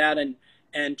anything like that,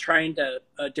 and trying to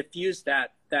diffuse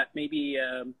that maybe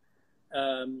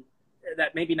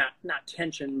not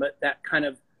tension, but that kind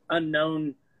of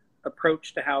unknown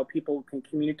approach to how people can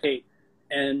communicate.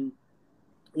 And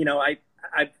you know,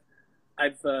 I've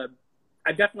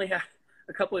definitely had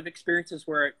a couple of experiences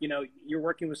where, you know, you're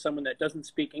working with someone that doesn't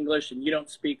speak English and you don't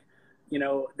speak, you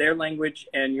know, their language,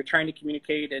 and you're trying to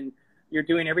communicate, and you're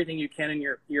doing everything you can in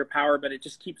your power, but it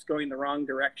just keeps going the wrong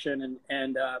direction.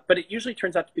 But it usually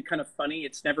turns out to be kind of funny.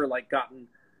 It's never like gotten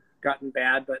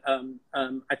bad, but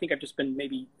I think I've just been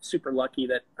maybe super lucky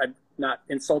that I've not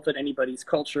insulted anybody's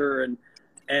culture,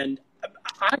 and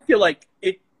I feel like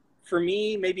it, for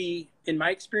me, maybe in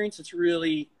my experience, it's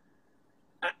really,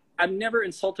 I'm never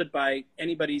insulted by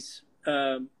anybody's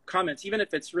comments, even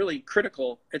if it's really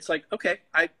critical. It's like, okay,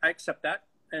 I accept that,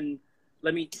 and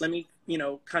let me, you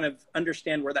know, kind of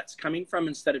understand where that's coming from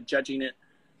instead of judging it.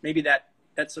 Maybe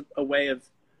that's a way of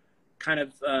kind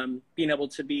of being able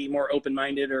to be more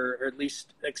open-minded, or at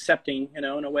least accepting, you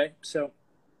know, in a way. So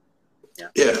yeah.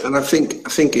 Yeah, and I think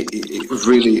it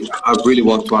really, I really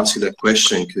want to ask you that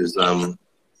question, because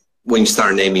when you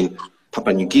start naming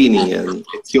Papua New Guinea and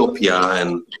Ethiopia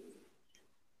and,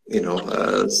 you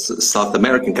know, South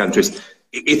American countries,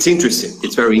 it's interesting.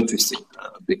 It's very interesting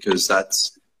because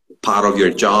that's part of your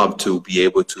job, to be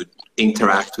able to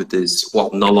interact with these, well,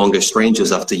 no longer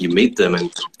strangers after you meet them,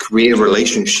 and create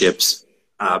relationships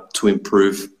to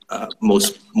improve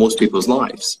most people's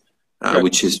lives, Right.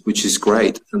 which is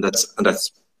great, and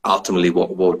that's ultimately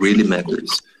what really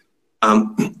matters.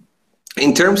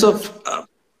 In terms of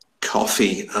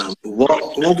coffee,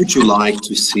 what would you like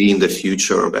to see in the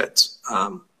future of it?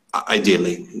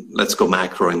 Ideally, let's go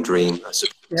macro and dream, I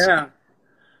suppose. Yeah.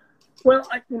 Well,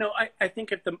 I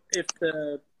think if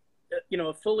the you know,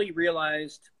 a fully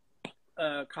realized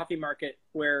coffee market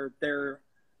where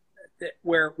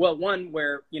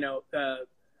you know,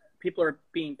 people are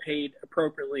being paid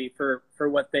appropriately for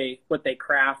what they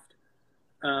craft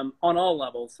on all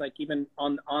levels, like even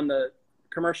on the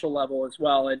commercial level as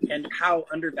well, and how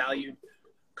undervalued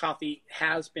coffee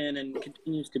has been and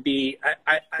continues to be.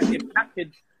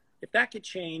 If that could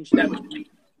change, that would be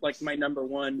like my number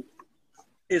one,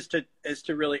 is to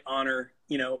really honor,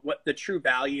 you know, what the true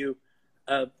value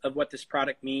of what this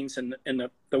product means, and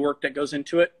the work that goes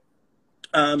into it.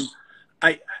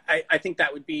 I think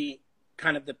that would be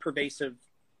kind of the pervasive,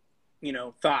 you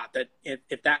know, thought, that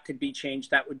if that could be changed,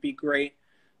 that would be great.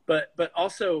 But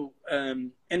also,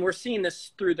 and we're seeing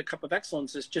this through the Cup of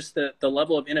Excellence, is just the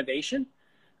level of innovation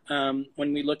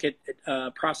when we look at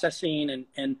processing,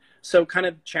 and so kind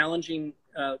of challenging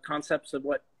concepts of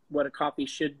what a coffee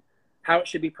should, how it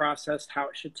should be processed, how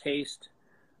it should taste,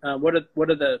 what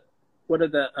are the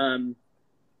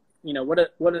you know,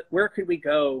 where could we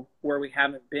go where we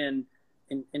haven't been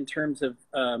in terms of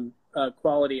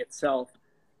quality itself.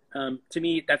 To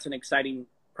me, that's an exciting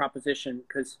proposition,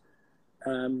 because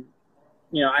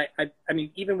you know, I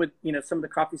mean, even with, you know, some of the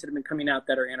coffees that have been coming out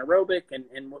that are anaerobic,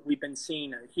 and what we've been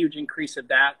seeing, a huge increase of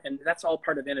that, and that's all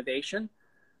part of innovation.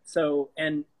 So,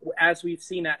 and as we've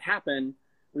seen that happen,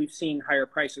 we've seen higher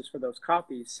prices for those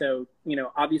coffees. So, you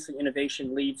know, obviously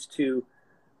innovation leads to,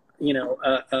 you know,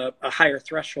 a higher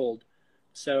threshold.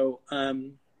 So,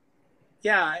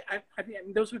 yeah, I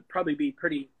mean, those would probably be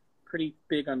pretty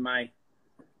big on my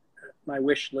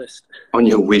wish list. On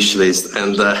your wish list.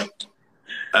 And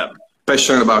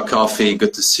passionate about coffee.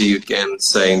 Good to see you again.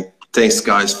 Saying thanks,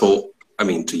 guys, to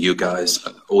you guys,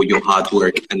 all your hard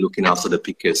work and looking after the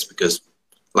pickers, because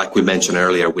like we mentioned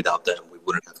earlier, without them, we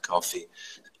wouldn't have coffee.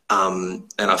 And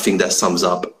I think that sums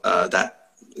up that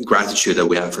gratitude that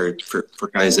we have for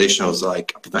organizations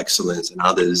like Cup of Excellence and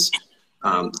others,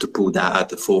 to put that at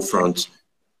the forefront.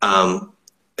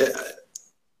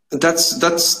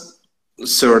 That's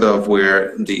sort of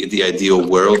where the ideal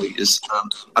world is.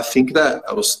 I think that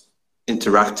I was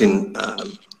interacting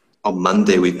on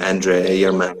Monday with Andre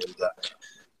Eyerman, and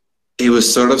he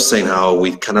was sort of saying how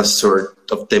we kind of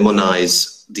sort of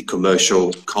demonize the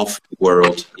commercial coffee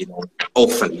world, you know,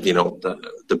 often, you know,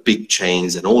 the big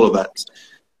chains and all of that.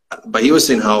 But he was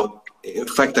saying how, in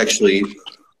fact, actually,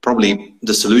 probably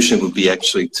the solution would be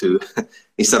actually to,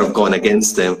 instead of going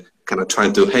against them, kind of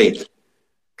trying to, hey,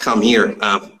 come here,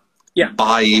 Yeah.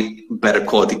 buy better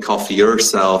quality coffee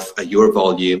yourself at your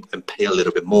volume and pay a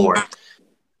little bit more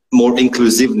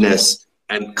inclusiveness,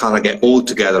 and kind of get all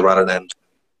together rather than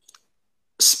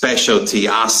specialty,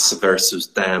 us versus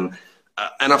them.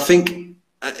 And I think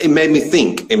it made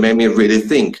me really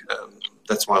think.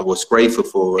 That's why I was grateful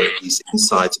for these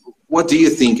insights. What do you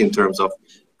think in terms of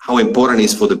how important it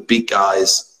is for the big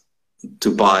guys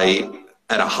to buy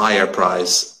at a higher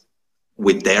price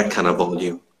with their kind of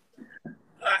volume?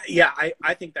 Yeah,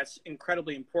 I think that's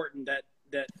incredibly important.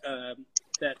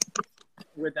 That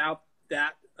without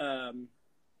that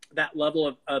that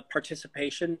level of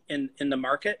participation in the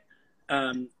market,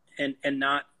 and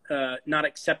not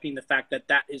accepting the fact that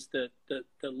that is the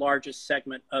largest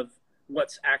segment of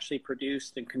what's actually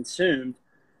produced and consumed,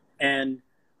 and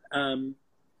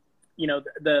you know,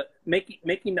 the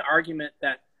making the argument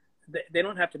that they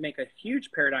don't have to make a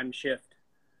huge paradigm shift,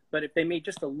 but if they made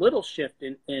just a little shift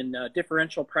in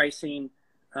differential pricing,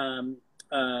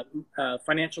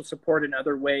 financial support in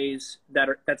other ways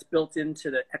that's built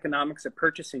into the economics of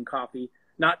purchasing coffee,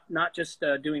 not just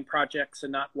doing projects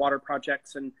and not water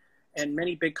projects, and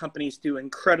many big companies do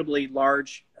incredibly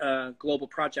large global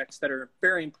projects that are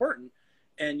very important,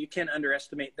 and you can't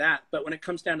underestimate that. But when it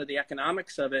comes down to the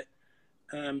economics of it,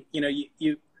 you know,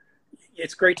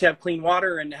 it's great to have clean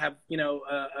water and to have, you know,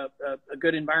 a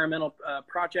good environmental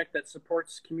project that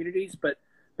supports communities, but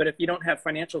if you don't have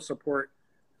financial support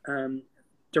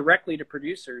directly to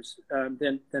producers,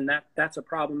 then that's a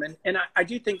problem. And I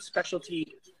do think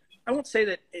specialty, I won't say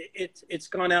that it's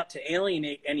gone out to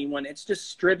alienate anyone. It's just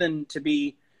striven to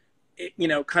be, you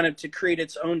know, kind of to create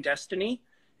its own destiny.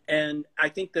 And I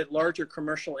think that larger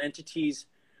commercial entities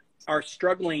are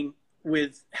struggling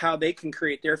with how they can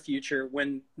create their future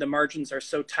when the margins are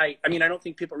so tight. I mean, I don't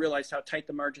think people realize how tight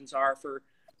the margins are for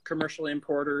commercial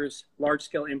importers, large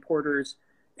scale importers,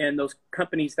 and those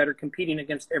companies that are competing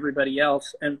against everybody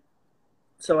else. And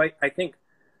so I think,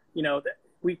 you know, that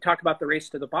we talk about the race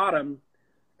to the bottom,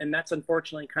 and that's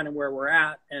unfortunately kind of where we're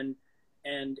at. And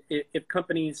if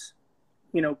companies,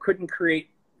 you know, couldn't create,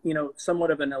 you know,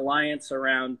 somewhat of an alliance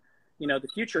around, you know, the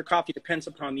future of coffee depends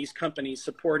upon these companies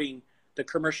supporting the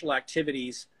commercial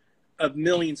activities of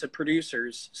millions of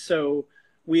producers. So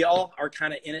we all are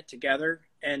kind of in it together.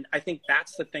 And I think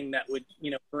that's the thing that would, you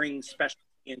know, bring specialty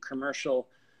and commercial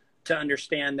to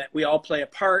understand that we all play a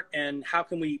part, and how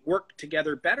can we work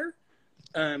together better?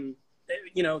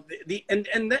 You know,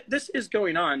 this is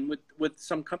going on with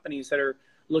some companies that are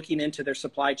looking into their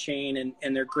supply chain,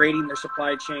 and they're grading their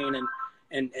supply chain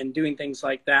and doing things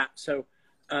like that. So,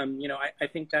 you know, I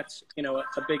think that's, you know,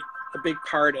 a big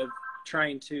part of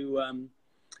trying to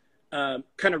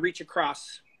kind of reach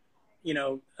across, you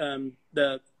know,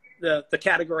 the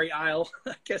category aisle,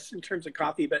 I guess, in terms of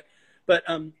coffee. But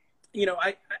you know,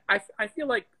 I feel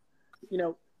like, you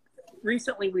know,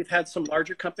 recently we've had some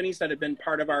larger companies that have been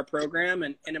part of our program,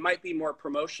 and it might be more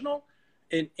promotional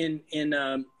in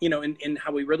you know, in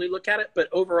how we really look at it. But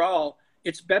overall,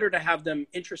 it's better to have them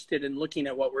interested in looking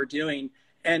at what we're doing,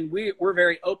 and we're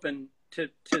very open to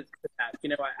that. You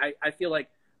know, I feel like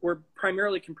we're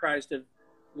primarily comprised of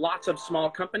lots of small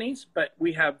companies, but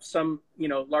we have some, you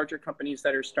know, larger companies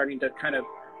that are starting to kind of,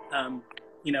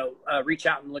 you know, reach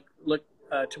out and look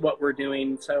to what we're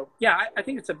doing. So yeah, I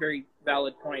think it's a very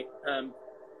valid point.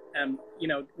 You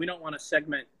know, we don't want to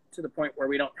segment to the point where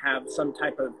we don't have some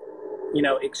type of, you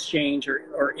know, exchange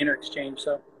or inter-exchange.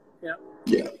 So yeah.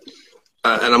 Yeah.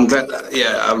 And I'm glad,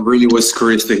 I really was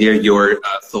curious to hear your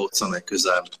thoughts on it, because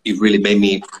it really made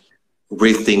me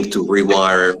rethink, to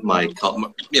rewire my,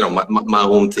 you know, my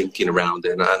own thinking around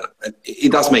it. And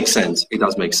it does make sense. It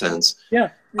does make sense. Yeah.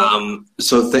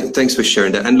 So thanks for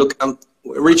sharing that. And look, I'm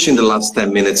reaching the last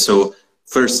 10 minutes. So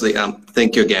firstly,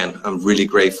 thank you again. I'm really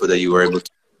grateful that you were able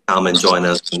to come and join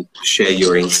us and share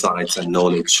your insights and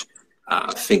knowledge.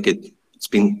 I think it's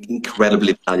been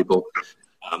incredibly valuable.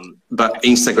 But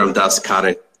Instagram does cut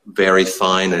it very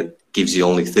fine and gives you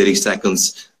only 30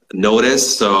 seconds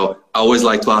notice. So I always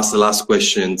like to ask the last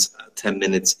questions 10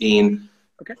 minutes in.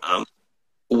 Okay.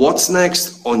 What's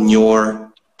next on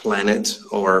your planet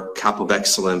or Cup of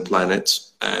Excellence planet?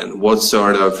 And what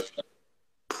sort of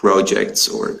projects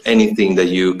or anything that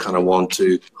you kind of want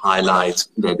to highlight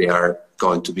that they are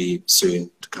going to be soon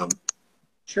to come?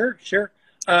 Sure.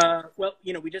 Well,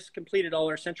 you know, we just completed all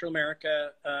our Central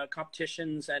America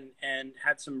competitions and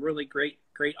had some really great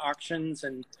auctions,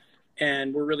 and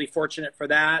we're really fortunate for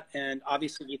that. And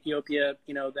obviously Ethiopia,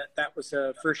 you know, that was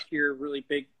a first year really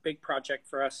big project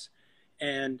for us.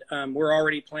 And we're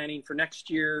already planning for next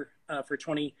year, for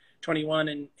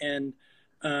 2021, and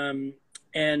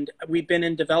and we've been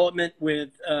in development with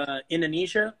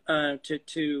Indonesia.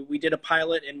 We did a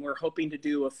pilot, and we're hoping to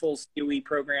do a full COE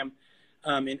program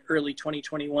in early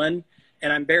 2021.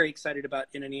 And I'm very excited about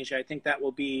Indonesia. I think that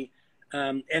will be,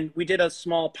 and we did a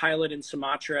small pilot in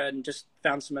Sumatra and just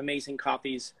found some amazing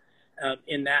coffees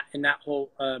in that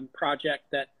whole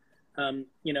project that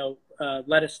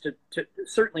led us to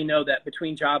certainly know that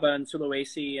between Java and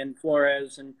Sulawesi and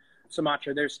Flores and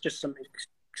Sumatra, there's just some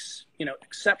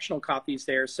exceptional coffees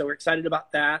there. So we're excited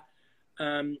about that.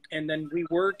 And then we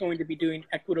were going to be doing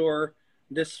Ecuador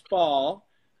this fall,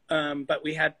 but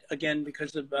we had, again,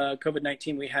 because of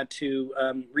COVID-19, we had to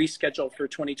reschedule for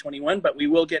 2021. But we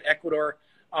will get Ecuador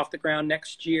off the ground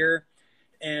next year,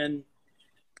 and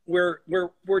we're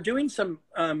doing some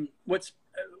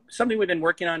something we've been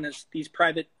working on is these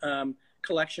private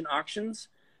collection auctions.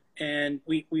 And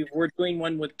we're doing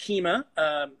one with Kima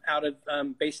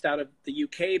based out of the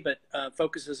UK, but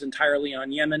focuses entirely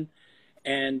on Yemen.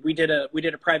 And we did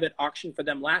a private auction for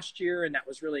them last year, and that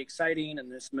was really exciting.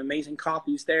 And there's some amazing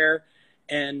coffees there.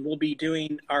 And we'll be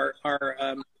doing our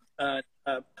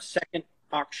second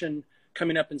auction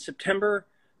coming up in September.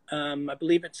 I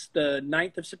believe it's the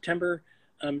 9th of September.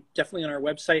 Definitely on our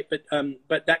website.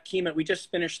 But that Kima, we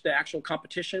just finished the actual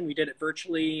competition. We did it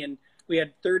virtually, and we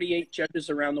had 38 judges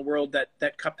around the world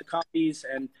that cupped the coffees,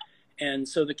 and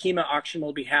so the Kima auction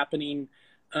will be happening,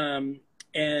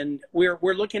 and we're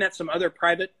looking at some other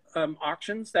private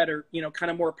auctions that are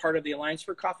kind of more part of the Alliance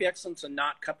for Coffee Excellence and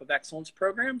not Cup of Excellence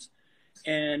programs,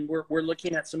 and we're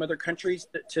looking at some other countries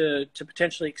to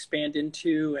potentially expand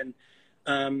into,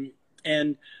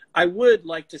 and I would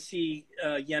like to see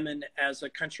Yemen as a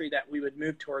country that we would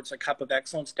move towards a Cup of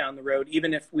Excellence down the road.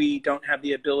 Even if we don't have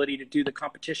the ability to do the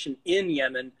competition in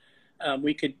Yemen,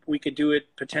 we could do it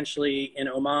potentially in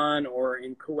Oman or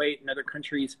in Kuwait and other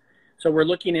countries. So we're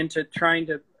looking into trying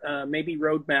to maybe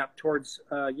roadmap towards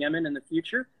Yemen in the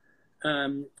future.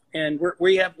 And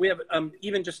we have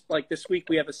even just like this week,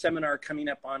 we have a seminar coming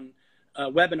up on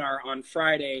webinar on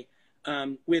Friday.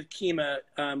 With Kima,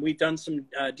 we've done some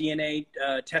DNA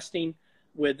testing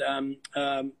with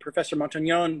Professor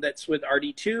Montagnon, that's with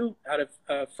RD2 out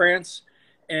of France,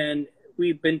 and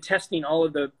we've been testing all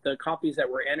of the coffees that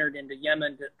were entered into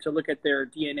Yemen to look at their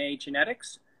DNA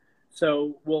genetics.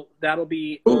 So that'll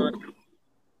be on,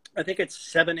 I think it's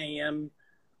 7 a.m.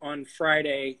 on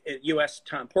Friday at U.S.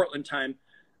 time, Portland time,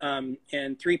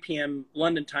 and 3 p.m.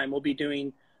 London time. We'll be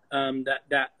doing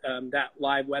that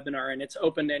live webinar, and it's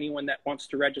open to anyone that wants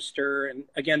to register. And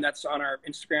again, that's on our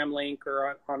Instagram link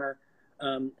or on our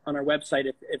website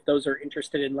if those are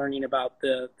interested in learning about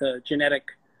the genetic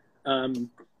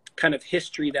kind of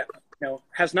history that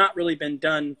has not really been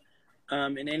done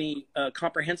in any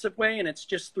comprehensive way. And it's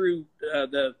just through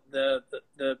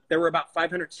there were about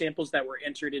 500 samples that were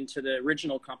entered into the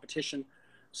original competition.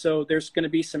 So there's going to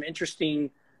be some interesting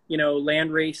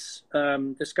land race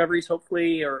discoveries,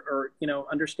 hopefully, or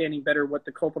understanding better what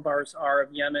the cultivars are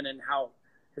of Yemen and how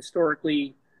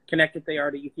historically connected they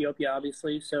are to Ethiopia,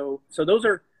 obviously. So those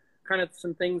are kind of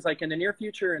some things like in the near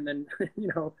future, and then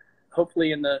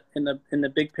hopefully in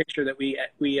the big picture that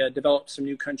we develop some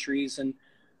new countries. And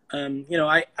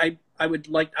I'd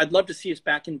love to see us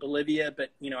back in Bolivia,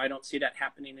 but I don't see that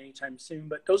happening anytime soon.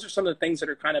 But those are some of the things that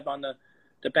are kind of on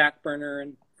the back burner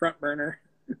and front burner.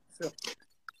 So.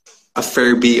 A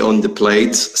fair bit on the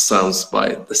plate, sounds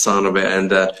by the sound of it, and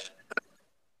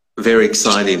very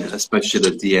exciting, especially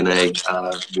the DNA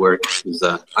work.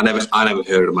 I never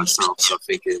heard of myself, so I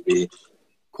think it'd be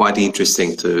quite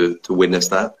interesting to witness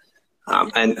that.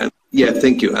 And yeah,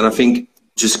 thank you. And I think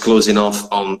just closing off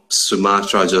on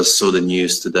Sumatra, I just saw the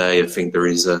news today. I think there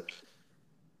is a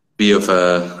bit of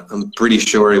I'm pretty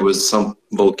sure it was some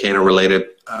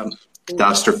volcano-related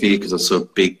catastrophe, because I saw a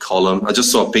big column. I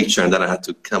just saw a picture and then I had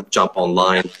to jump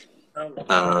online.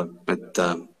 But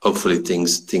hopefully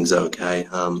things are okay.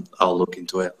 I'll look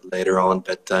into it later on.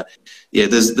 But yeah,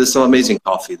 there's some amazing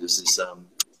coffee. There's this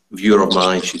viewer of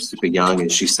mine. She's super young,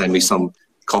 and she sent me some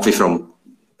coffee from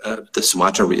the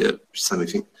Sumatra. She sent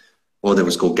me, that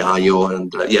was called Gayo.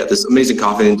 And yeah, there's amazing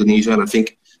coffee in Indonesia. And I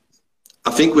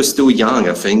think we're still young.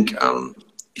 I think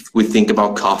if we think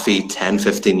about coffee 10,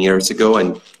 15 years ago,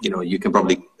 and you can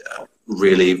probably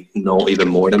really know even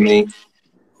more than me,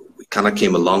 we kind of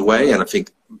came a long way. And I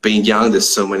think being young, there's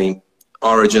so many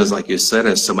origins, like you said,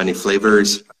 and so many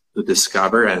flavors to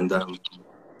discover. And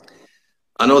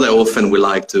I know that often we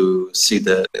like to see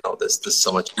there's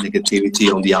so much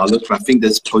negativity on the outlook, but I think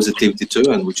there's positivity too,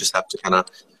 and we just have to kind of,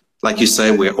 like you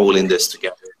say, we're all in this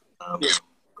together.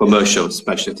 Commercial,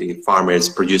 specialty, farmers,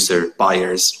 producer,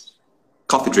 buyers,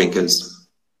 coffee drinkers,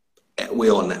 we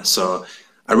all know. So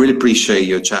I really appreciate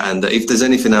your chat. And if there's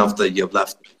anything else that you've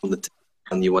left on the table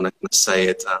and you want to say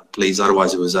it, please.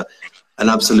 Otherwise, it was an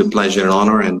absolute pleasure and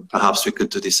honor, and perhaps we could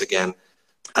do this again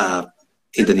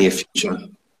in the near future.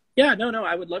 Yeah, no,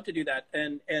 I would love to do that.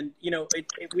 And you know,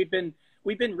 we've been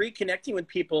reconnecting with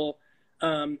people,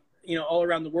 you know, all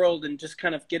around the world, and just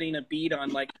kind of getting a beat on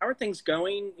like, how are things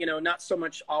going? You know, not so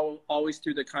much always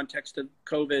through the context of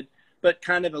COVID, but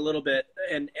kind of a little bit.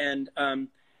 And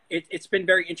it's been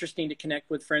very interesting to connect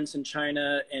with friends in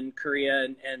China and Korea,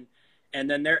 and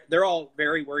then they're all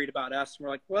very worried about us. And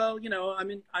we're like, well, you know,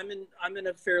 I'm in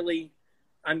a fairly,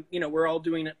 you know, we're all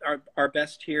doing our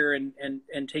best here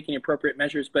and taking appropriate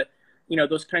measures, but you know,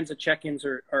 those kinds of check-ins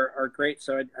are great.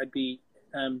 So I'd be,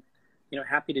 you know,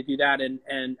 happy to do that.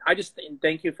 And I just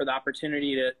thank you for the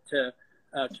opportunity to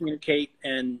communicate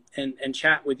and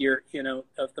chat with your, you know,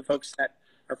 of the folks that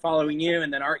are following you,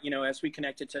 and then our, you know, as we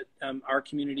connected to our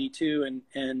community too.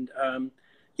 And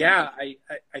yeah,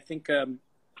 I think,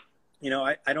 you know,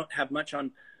 I don't have much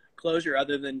on closure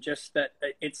other than just that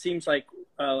it seems like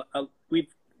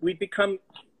we've become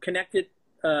connected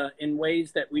in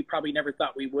ways that we probably never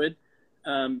thought we would,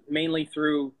 mainly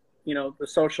through, you know, the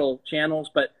social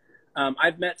channels. But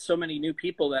I've met so many new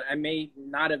people that I may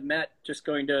not have met just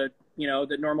going to, you know,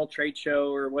 the normal trade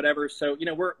show or whatever. So, you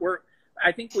know,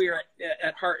 I think we are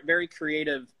at heart very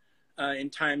creative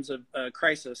in times of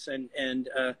crisis, and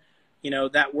you know,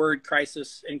 that word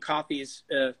crisis in coffee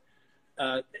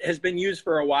has been used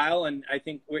for a while, and I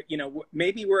think you know,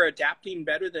 maybe we're adapting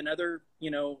better than other,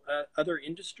 you know, other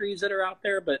industries that are out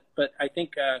there, but I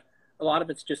think a lot of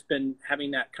it's just been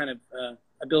having that kind of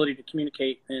ability to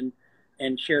communicate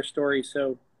and share stories.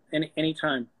 So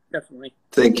anytime, definitely.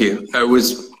 Thank you. It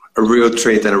was a real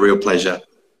treat and a real pleasure.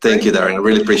 Thank you, Darren. I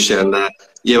really appreciate it. And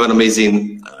you have an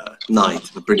amazing night.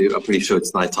 I'm pretty sure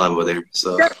it's nighttime over there.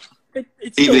 So yeah,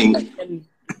 it's evening and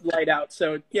light out.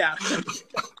 So yeah.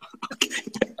 Okay.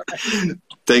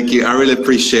 Thank you. I really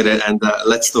appreciate it. And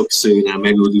let's talk soon. And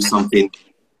maybe we'll do something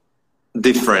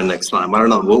different next time. I don't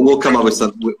know. We'll come up with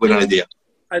an idea.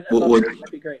 That'd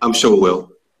be great. I'm sure we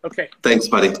will. Okay. Thanks,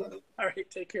 buddy. All right.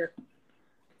 Take care.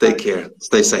 Take care.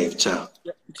 Stay safe. Ciao.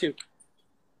 Yep, you too.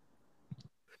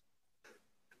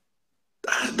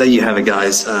 There you have it,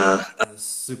 guys.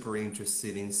 Super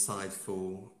interesting,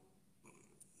 insightful,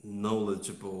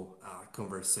 knowledgeable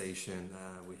conversation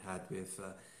we had with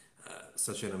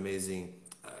such an amazing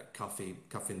coffee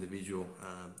individual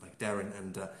like Darren,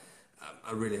 and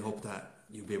I really hope that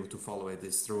you'll be able to follow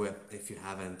this through it. If you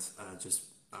haven't,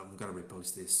 I'm gonna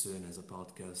repost this soon as a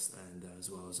podcast and as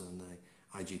well as on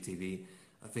IGTV.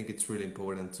 I think it's really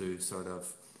important to sort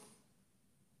of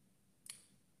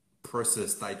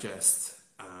process, digest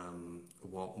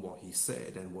what he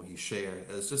said and what he shared.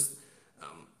 It's just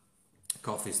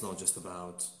coffee is not just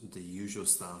about the usual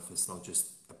stuff. It's not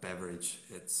just a beverage.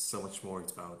 It's so much more.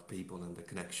 It's about people and the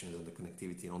connections and the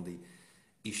connectivity on the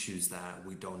issues that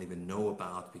we don't even know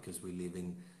about because we live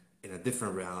in a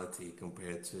different reality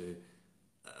compared to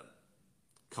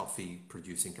coffee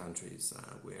producing countries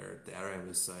where the area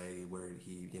was where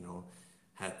he, you know,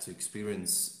 had to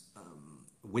experience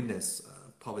witness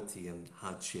poverty and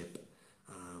hardship,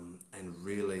 and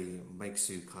really makes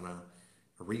you kind of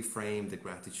reframe the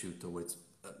gratitude towards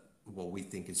what we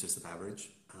think is just a beverage.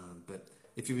 But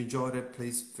if you've enjoyed it,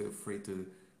 please feel free to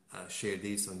share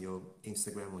this on your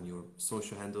Instagram, on your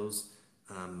social handles.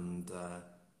 And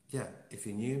yeah, if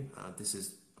you're new, this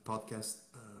is a podcast.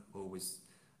 Always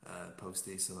post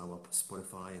this on our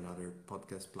Spotify and other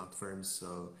podcast platforms.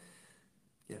 So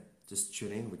yeah, just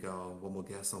tune in. We got one more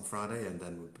guest on Friday, and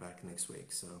then we'll be back next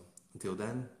week. So until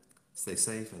then, stay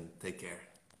safe and take care.